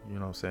go. You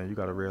know what I'm saying? You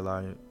got to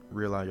realign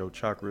your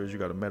chakras. You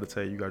got to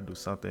meditate. You got to do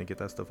something, get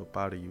that stuff up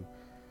out of you,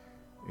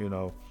 you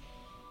know.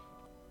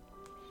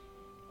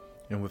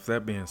 And with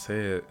that being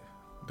said,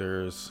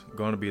 there's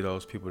going to be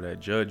those people that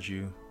judge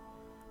you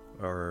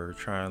or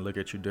try and look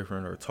at you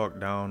different or talk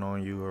down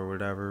on you or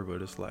whatever.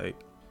 But it's like,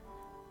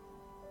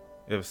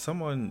 if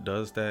someone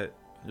does that,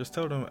 just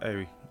tell them,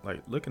 hey,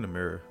 like, look in the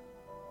mirror.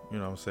 You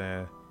know what I'm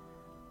saying?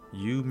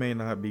 You may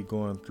not be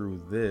going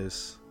through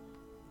this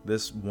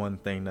one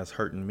thing that's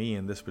hurting me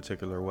in this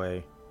particular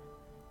way,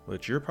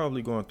 but you're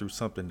probably going through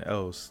something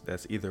else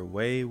that's either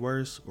way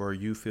worse or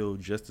you feel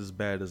just as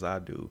bad as I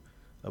do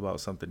about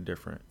something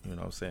different. You know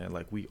what I'm saying?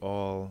 Like, we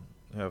all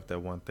have that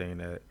one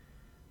thing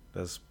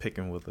that's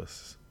picking with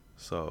us.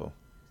 So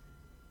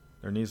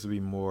there needs to be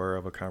more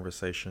of a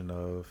conversation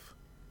of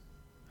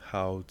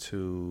how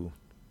to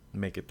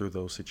make it through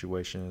those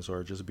situations,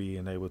 or just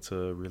being able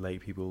to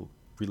relate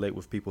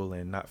with people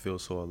and not feel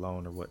so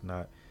alone or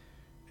whatnot.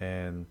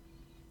 And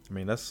I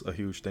mean, that's a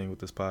huge thing with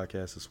this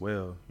podcast as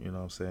well. You know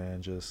what I'm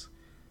saying? Just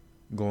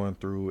going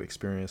through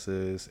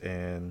experiences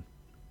and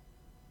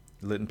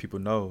letting people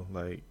know,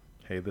 like,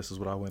 hey, this is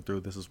what I went through.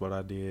 This is what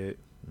I did.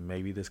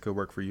 Maybe this could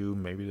work for you.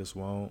 Maybe this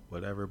won't,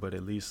 whatever. But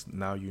at least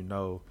now you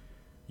know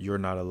you're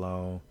not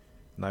alone.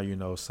 Now you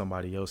know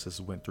somebody else has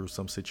went through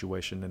some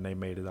situation and they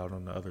made it out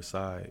on the other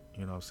side.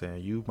 You know what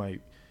I'm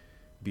saying?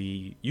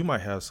 You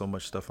might have so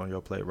much stuff on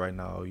your plate right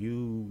now.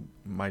 You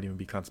might even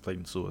be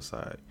contemplating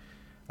suicide.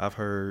 I've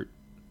heard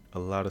a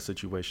lot of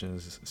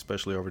situations,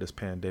 especially over this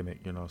pandemic,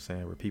 you know what I'm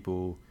saying, where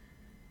people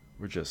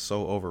were just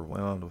so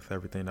overwhelmed with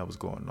everything that was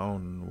going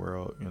on in the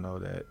world, you know,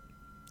 that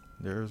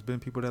there's been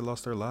people that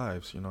lost their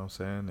lives, you know what I'm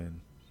saying, and,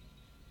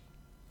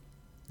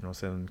 you know what I'm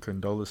saying,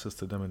 condolences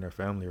to them and their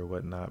family or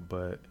whatnot.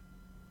 But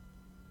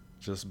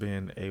just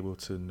being able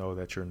to know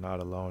that you're not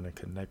alone and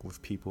connect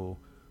with people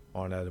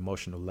on that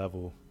emotional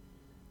level,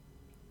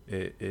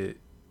 it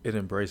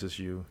embraces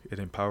you, it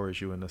empowers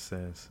you in a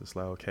sense. It's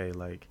like, okay,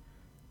 like,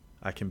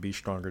 I can be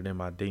stronger than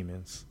my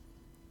demons.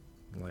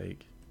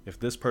 Like, if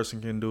this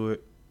person can do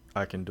it,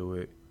 I can do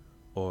it.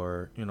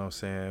 Or, you know what I'm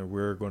saying,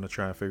 we're going to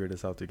try and figure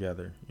this out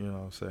together. You know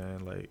what I'm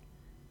saying? Like,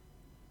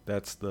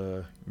 that's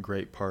the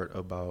great part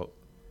about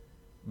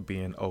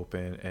being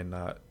open and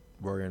not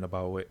worrying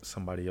about what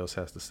somebody else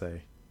has to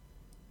say.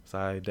 So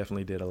I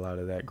definitely did a lot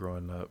of that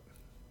growing up.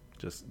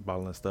 Just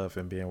bottling stuff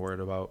and being worried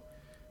about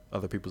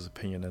other people's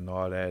opinion and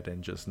all that,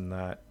 and just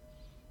not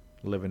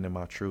living in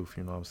my truth,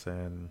 you know what I'm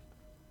saying?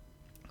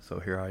 So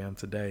here I am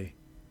today,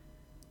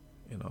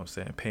 you know what I'm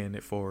saying, paying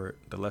it forward,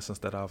 the lessons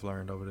that I've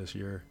learned over this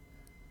year.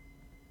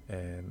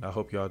 And I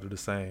hope y'all do the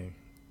same.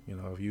 You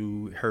know, if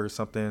you heard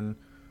something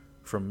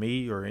from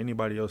me or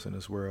anybody else in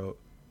this world,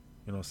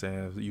 you know what I'm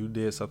saying, if you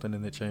did something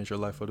and it changed your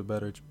life for the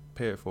better,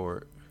 pay it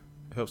forward.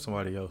 Help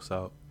somebody else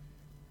out.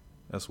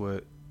 That's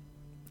what,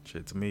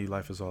 to me,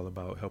 life is all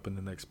about, helping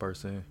the next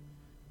person.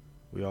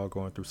 We all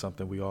going through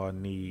something. We all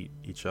need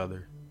each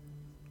other.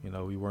 You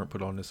know, we weren't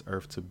put on this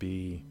earth to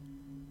be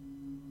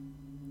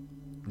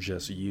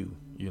just you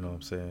know what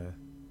I'm saying?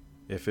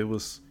 If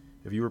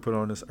you were put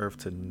on this earth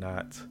to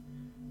not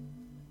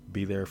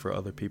be there for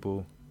other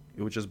people,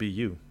 it would just be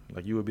you.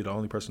 Like, you would be the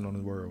only person on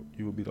the world.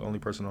 You would be the only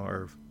person on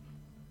earth.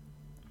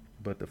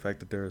 But the fact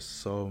that there are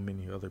so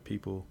many other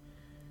people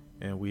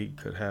and we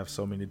could have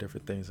so many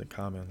different things in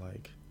common,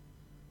 like,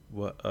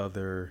 what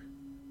other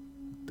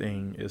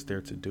thing is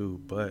there to do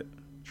but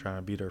try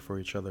and be there for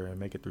each other and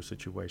make it through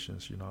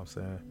situations, you know what I'm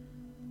saying?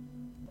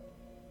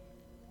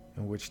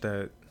 In which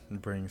that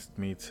brings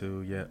me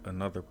to yet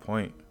another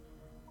point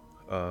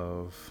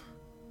of,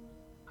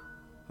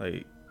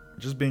 like,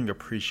 just being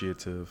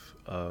appreciative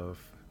of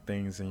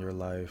things in your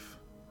life,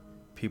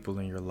 people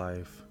in your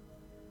life.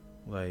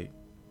 Like,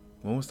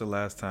 when was the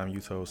last time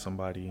you told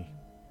somebody,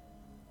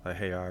 like,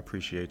 hey, I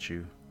appreciate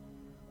you?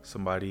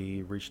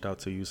 Somebody reached out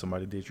to you,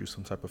 somebody did you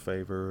some type of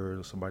favor,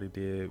 or somebody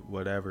did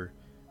whatever. You know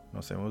what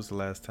I'm saying? When was the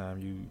last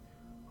time you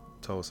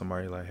told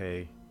somebody, like,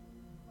 hey,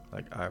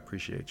 like, I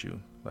appreciate you?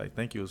 Like,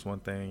 thank you is one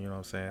thing, you know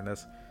what I'm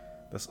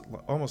saying? that's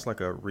almost like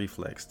a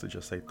reflex to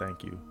just say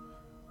thank you.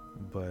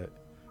 But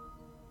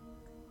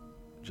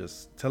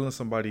just telling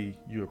somebody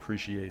you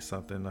appreciate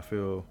something, I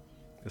feel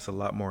it's a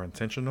lot more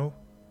intentional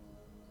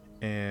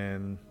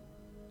and,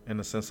 in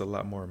a sense, a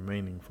lot more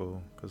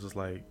meaningful. Because it's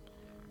like,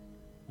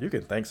 you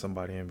can thank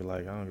somebody and be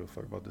like, I don't give a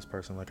fuck about this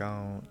person. Like, I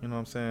don't, you know what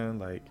I'm saying?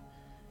 Like,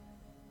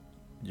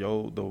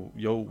 your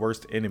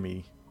worst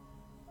enemy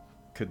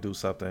could do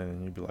something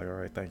and you'd be like, all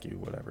right, thank you,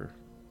 whatever.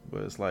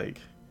 But it's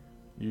like,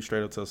 you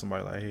straight up tell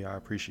somebody like, hey, I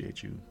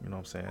appreciate you. You know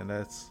what I'm saying?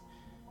 That's,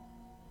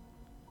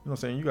 you know what I'm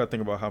saying? You got to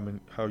think about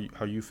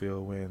how you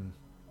feel when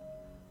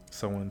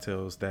someone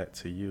tells that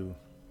to you.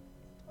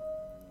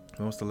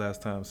 When was the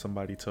last time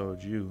somebody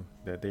told you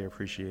that they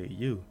appreciate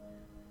you?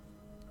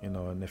 You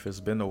know, and if it's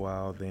been a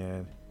while,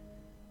 then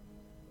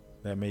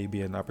that may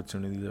be an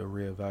opportunity to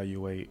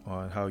reevaluate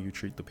on how you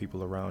treat the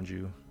people around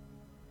you.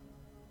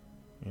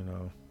 You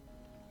know,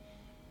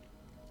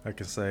 I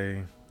can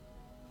say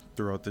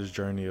throughout this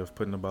journey of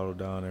putting the bottle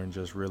down and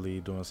just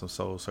really doing some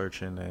soul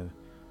searching and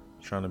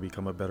trying to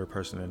become a better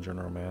person in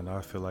general, man,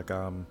 I feel like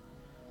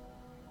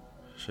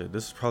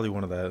this is probably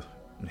one of the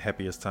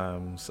happiest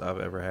times I've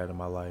ever had in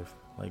my life.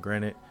 Like,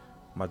 granted,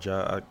 my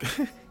job,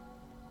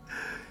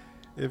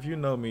 if you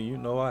know me, you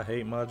know I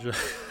hate my job.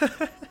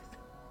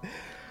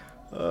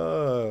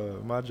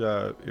 My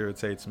job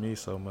irritates me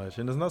so much.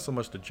 And it's not so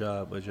much the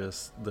job, but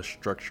just the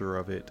structure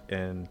of it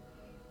and,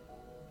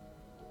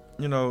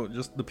 you know,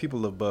 just the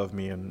people above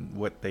me and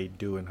what they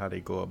do and how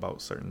they go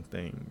about certain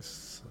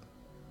things.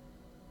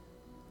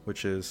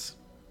 Which is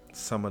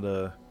some of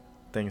the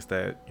things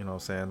that, you know what I'm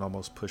saying,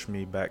 almost push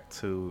me back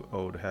to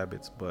old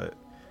habits. But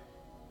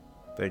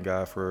thank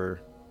God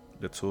for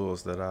the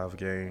tools that I've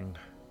gained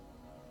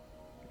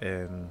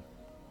and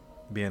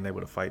being able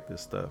to fight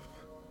this stuff,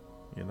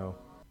 you know.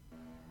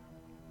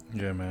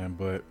 Yeah, man,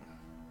 but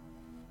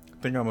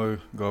I think I'm going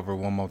to go over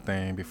one more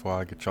thing before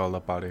I get y'all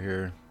up out of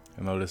here.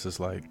 I know this is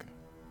like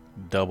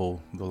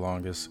double the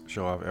longest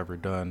show I've ever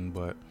done,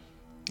 but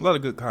a lot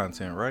of good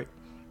content, right?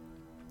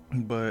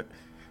 But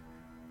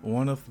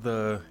one of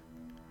the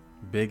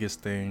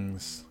biggest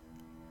things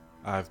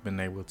I've been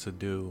able to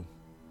do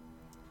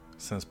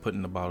since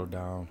putting the bottle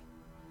down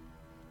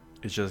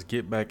is just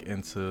get back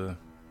into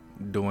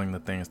doing the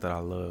things that I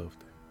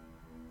loved.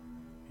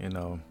 You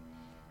know,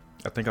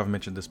 I think I've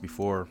mentioned this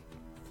before,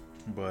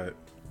 but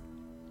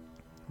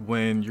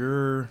when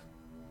you're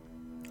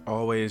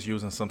always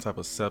using some type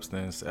of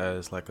substance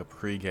as like a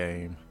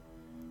pregame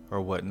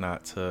or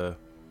whatnot to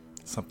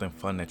something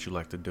fun that you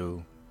like to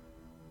do,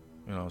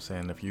 you know what I'm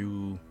saying? If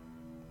you,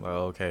 like,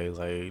 okay,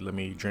 like, let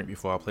me drink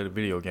before I play the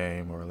video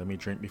game, or let me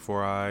drink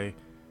before I,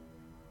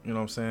 you know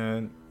what I'm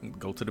saying,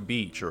 go to the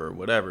beach or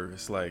whatever.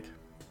 It's like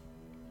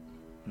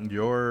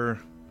your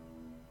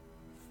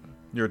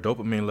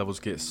dopamine levels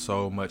get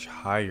so much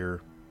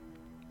higher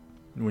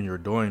when you're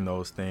doing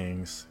those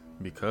things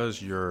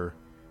because you're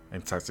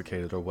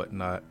intoxicated or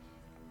whatnot,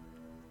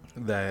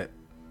 that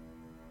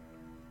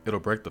it'll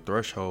break the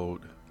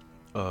threshold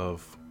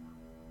of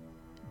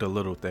the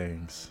little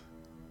things.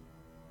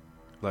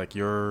 Like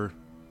you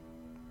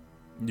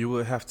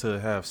would have to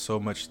have so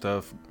much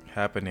stuff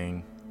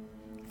happening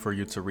for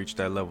you to reach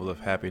that level of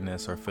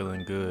happiness or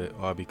feeling good,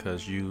 all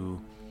because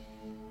you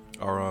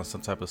are on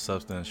some type of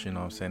substance, you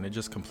know what I'm saying? It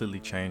just completely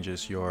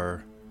changes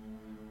your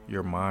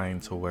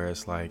mind to where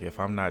it's like,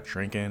 if I'm not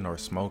drinking or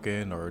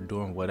smoking or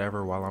doing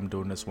whatever while I'm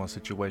doing this one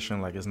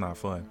situation, like, it's not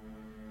fun.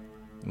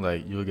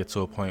 Like, you'll get to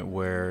a point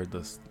where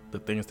the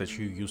things that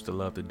you used to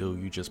love to do,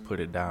 you just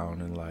put it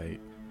down and like,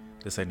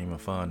 this ain't even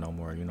fun no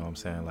more, you know what I'm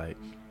saying? Like,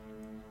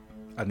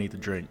 I need to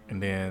drink,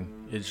 and then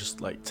it just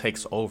like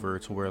takes over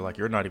to where like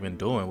you're not even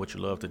doing what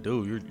you love to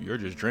do. You're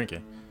just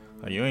drinking.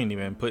 Like, you ain't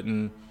even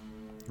putting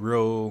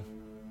real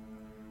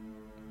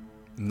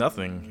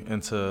nothing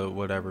into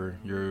whatever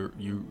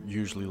you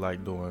usually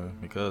like doing,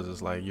 because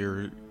it's like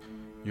your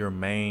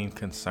main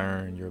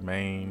concern, your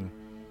main,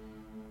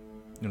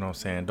 you know what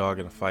I'm saying, dog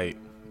in a fight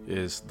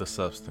is the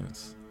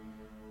substance.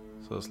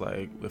 So it's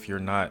like, if you're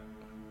not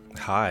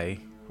high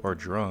or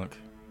drunk,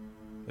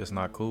 it's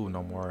not cool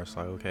no more. It's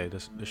like, okay,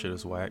 this shit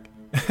is whack.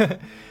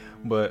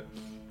 But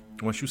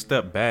once you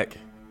step back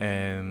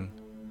and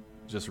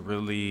just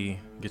really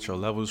get your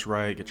levels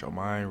right, get your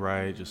mind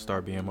right, just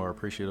start being more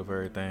appreciative of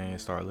everything,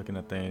 start looking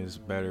at things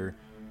better,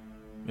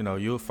 you know,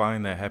 you'll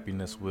find that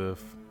happiness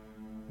with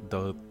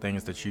the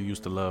things that you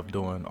used to love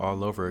doing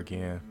all over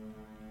again.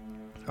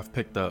 I've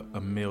picked up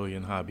a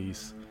million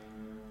hobbies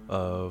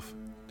of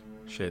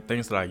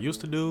things that I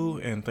used to do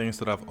and things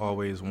that I've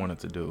always wanted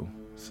to do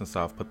since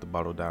I've put the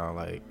bottle down.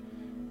 Like,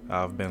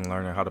 I've been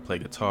learning how to play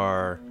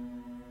guitar,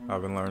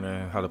 I've been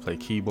learning how to play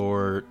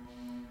keyboard,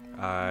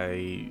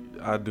 I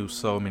do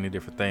so many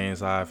different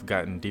things. I've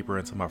gotten deeper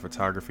into my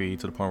photography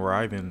to the point where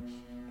I even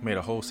made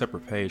a whole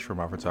separate page for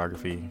my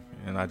photography.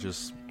 And I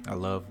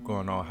love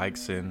going on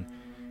hikes and,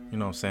 you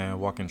know what I'm saying,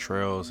 walking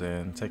trails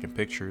and taking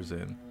pictures,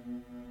 and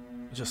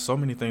just so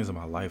many things in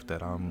my life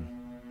that I'm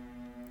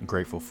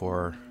grateful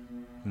for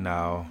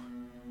now,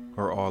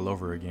 or all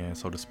over again,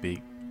 so to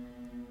speak.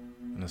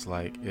 And it's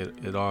like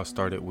it all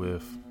started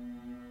with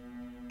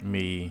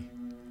me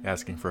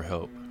asking for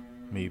help,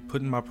 me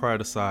putting my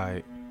pride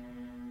aside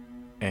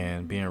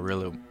and being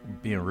real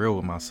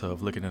with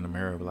myself, looking in the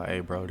mirror, like, hey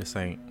bro, this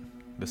ain't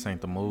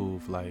the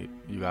move. Like,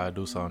 you gotta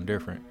do something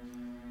different.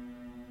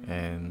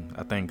 And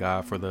I thank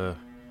God for the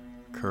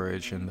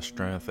courage and the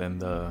strength and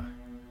the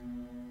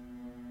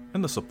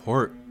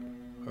support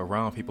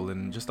around people,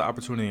 and just the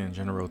opportunity in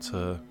general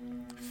to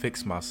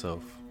fix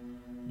myself,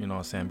 you know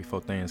what I'm saying,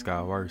 before things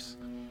got worse.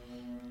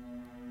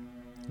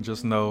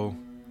 Just know,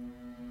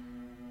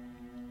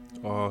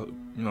 all,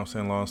 you know what I'm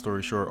saying, long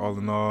story short, all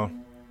in all,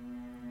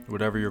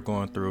 whatever you're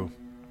going through,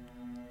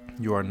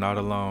 you are not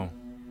alone.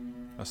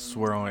 I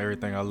swear on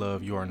everything I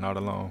love, you are not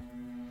alone.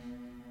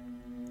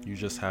 You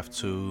just have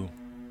to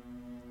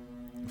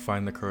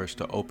find the courage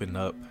to open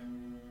up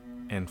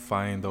and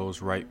find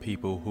those right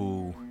people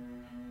who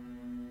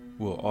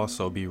will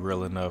also be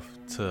real enough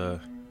to,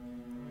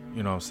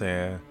 you know what I'm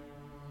saying,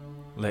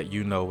 let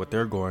you know what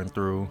they're going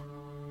through.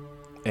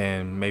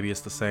 And maybe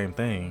it's the same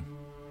thing,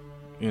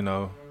 you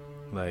know,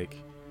 like,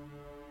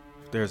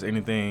 if there's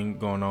anything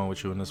going on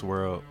with you in this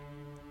world,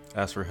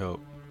 ask for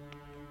help,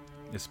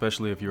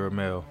 especially if you're a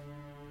male,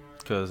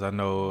 because I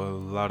know a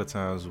lot of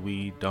times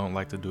we don't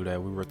like to do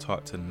that. We were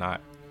taught to not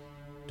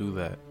do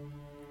that.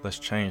 Let's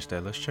change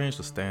that. Let's change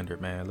the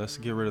standard, man. Let's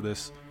get rid of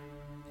this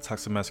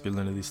toxic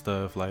masculinity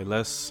stuff. Like,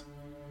 let's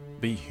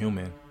be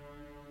human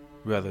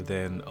rather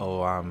than,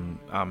 oh, I'm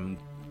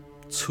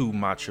too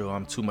macho,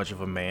 I'm too much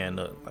of a man.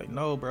 Like,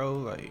 no, bro,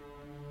 like,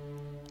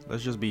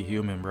 let's just be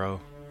human, bro.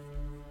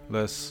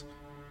 Let's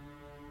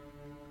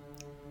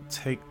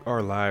take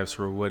our lives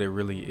for what it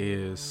really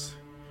is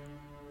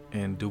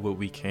and do what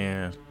we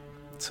can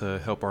to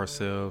help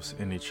ourselves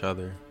and each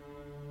other,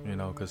 you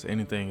know, because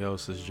anything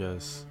else is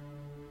just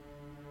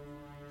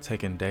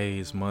taking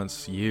days,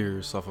 months,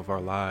 years off of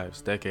our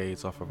lives,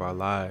 decades off of our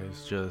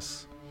lives,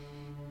 just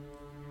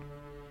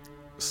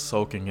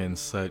soaking in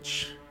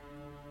such,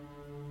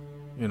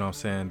 you know what I'm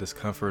saying,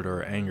 discomfort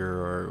or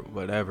anger or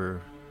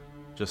whatever,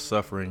 just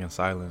suffering in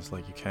silence.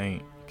 Like, you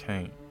can't,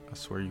 I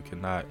swear you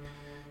cannot.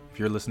 If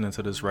you're listening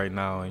to this right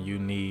now and you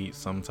need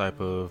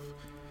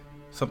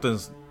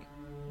something's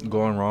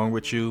going wrong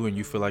with you and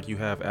you feel like you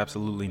have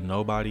absolutely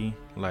nobody,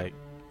 like,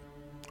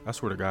 I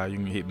swear to God, you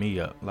can hit me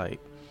up. Like,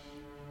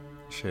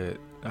 shit,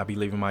 I be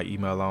leaving my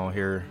email on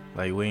here.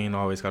 Like, we ain't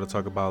always got to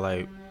talk about,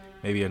 like,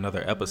 maybe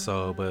another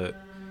episode, but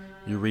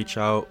you reach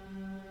out,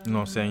 you know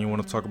what I'm saying, you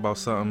want to talk about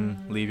something,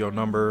 leave your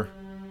number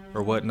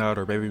or whatnot,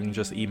 or maybe we can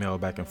just email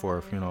back and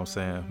forth, you know what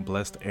I'm saying,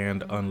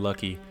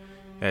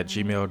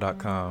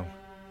 blessedandunlucky@gmail.com.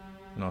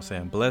 You know what I'm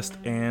saying,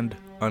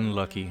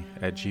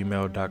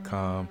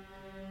 blessedandunlucky@gmail.com.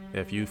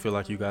 If you feel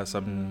like you got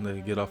something to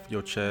get off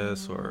your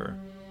chest, or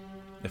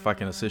if I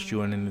can assist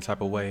you in any type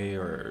of way,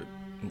 or,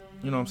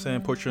 you know what I'm saying,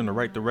 put you in the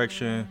right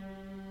direction,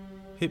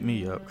 hit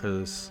me up.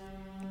 Because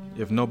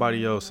if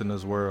nobody else in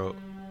this world,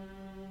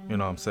 you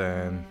know what I'm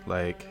saying,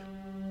 like,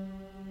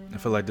 I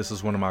feel like this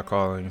is one of my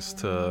callings,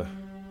 to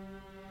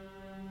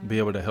be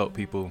able to help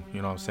people.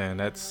 You know what I'm saying,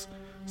 that's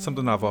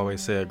something I've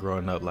always said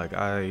growing up. Like,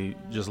 I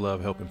just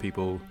love helping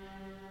people,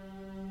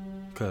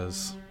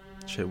 because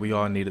shit, we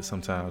all need it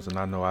sometimes, and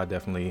I know I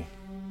definitely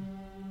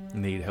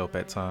need help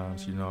at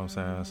times, you know what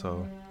I'm saying.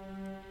 So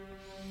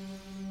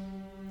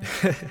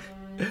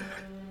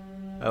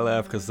I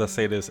laugh because I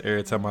say this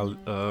every time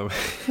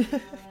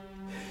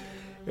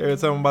every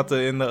time I'm about to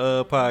end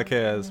the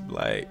podcast.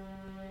 Like,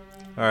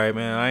 all right,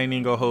 man, I ain't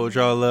even gonna hold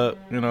y'all up,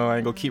 you know, I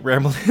ain't gonna keep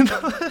rambling.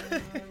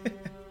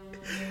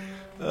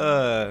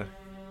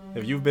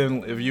 If you've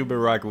been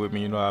rocking with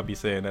me, you know I'll be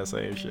saying that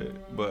same shit.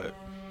 But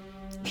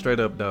straight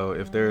up though,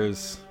 if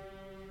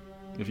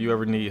you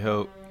ever need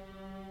help,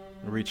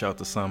 reach out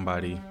to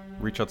somebody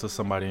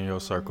in your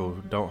circle.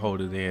 Don't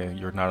hold it in.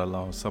 You're not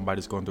alone.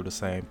 Somebody's going through the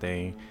same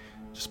thing.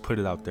 Just put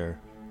it out there.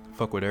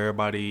 Fuck what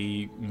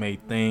everybody may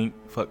think.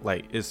 Fuck,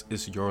 like,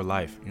 it's your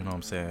life, you know what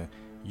I'm saying.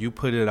 You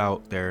put it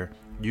out there.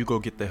 You go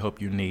get the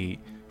help you need.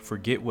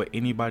 Forget what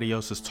anybody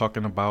else is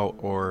talking about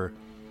or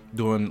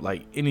doing,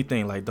 like,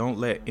 anything. Like, don't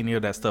let any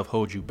of that stuff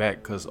hold you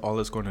back, because all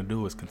it's going to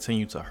do is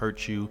continue to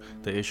hurt you.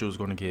 The issue is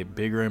going to get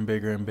bigger and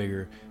bigger and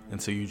bigger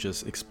until you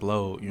just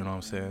explode, you know what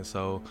I'm saying.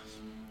 So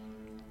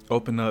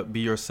open up, be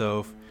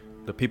yourself.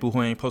 The people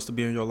who ain't supposed to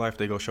be in your life,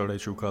 they go show their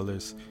true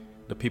colors.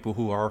 The people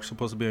who are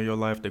supposed to be in your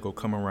life, they go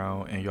come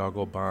around, and y'all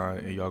go bond,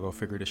 and y'all go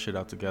figure this shit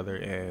out together,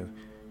 and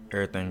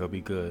everything will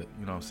be good,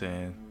 you know what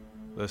I'm saying.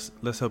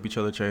 Let's help each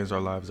other change our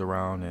lives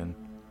around, and,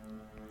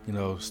 you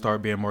know,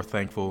 start being more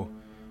thankful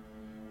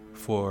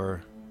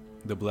for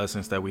the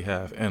blessings that we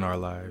have in our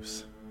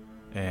lives.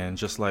 And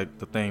just like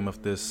the theme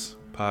of this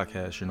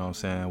podcast, you know what I'm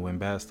saying, when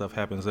bad stuff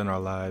happens in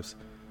our lives,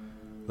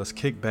 let's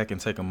kick back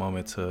and take a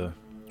moment to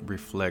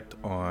reflect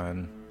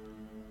on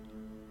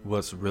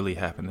what's really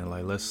happening.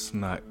 Like, let's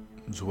not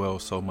dwell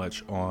so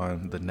much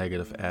on the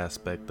negative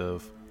aspect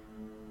of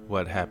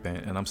what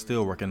happened. And I'm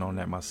still working on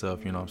that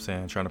myself, you know what I'm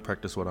saying, trying to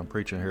practice what I'm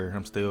preaching here.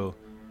 I'm still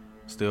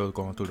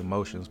going through the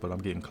motions, but I'm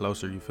getting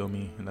closer, you feel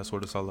me? And that's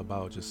what it's all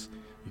about. Just,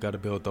 you got to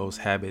build those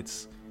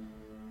habits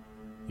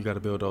you got to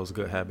build those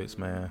good habits,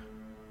 man.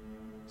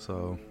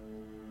 So,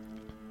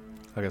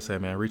 like I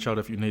said, man, reach out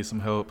if you need some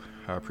help.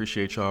 I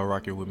appreciate y'all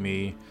rocking with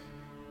me.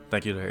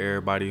 Thank you to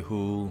everybody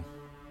who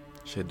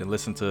should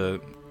listen to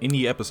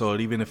any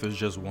episode, even if it's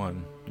just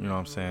one. You know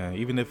what I'm saying?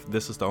 Even if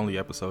this is the only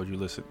episode you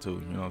listen to,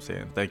 you know what I'm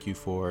saying? Thank you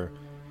for,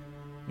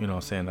 you know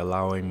what I'm saying,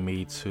 allowing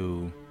me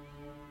to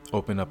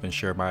open up and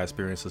share my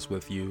experiences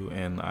with you.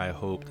 And I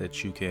hope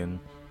that you can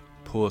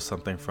pull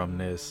something from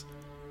this.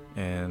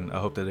 And I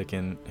hope that it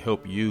can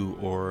help you,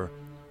 or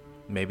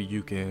maybe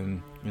you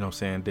can, you know what I'm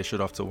saying, dish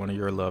it off to one of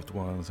your loved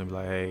ones and be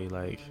like, hey,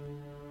 like,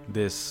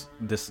 this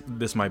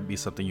might be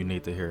something you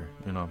need to hear.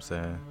 You know what I'm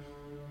saying?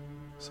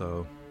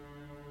 So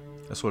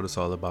that's what it's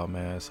all about,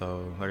 man.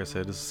 So like I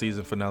said, this is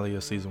season finale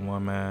of season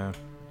 1, man.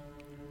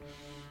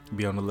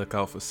 Be on the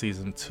lookout for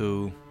season 2.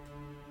 You know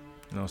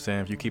what I'm saying?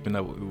 If you're keeping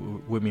up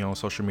with me on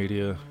social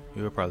media,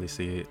 you'll probably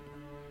see it.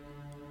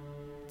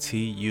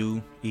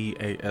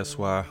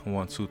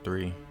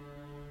 TUEASY123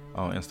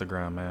 on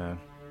Instagram, man.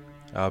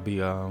 I'll be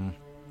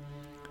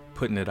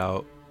putting it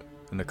out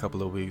in a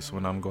couple of weeks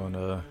when I'm going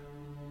to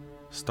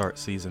start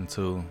season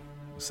 2.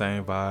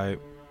 Same vibe,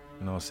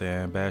 you know what I'm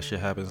saying? Bad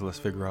shit happens. Let's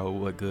figure out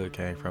what good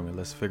came from it.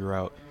 Let's figure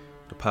out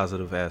the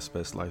positive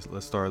aspects. Like,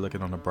 let's start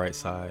looking on the bright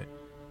side.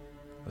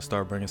 Let's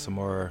start bringing some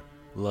more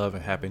love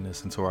and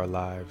happiness into our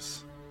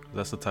lives.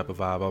 That's the type of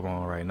vibe I'm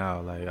on right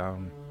now. Like,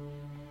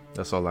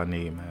 that's all I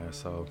need, man.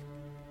 So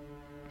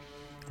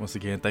once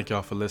again, thank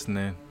y'all for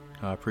listening.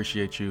 I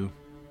appreciate you.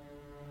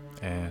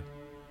 And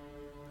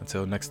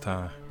until next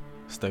time,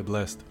 stay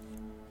blessed.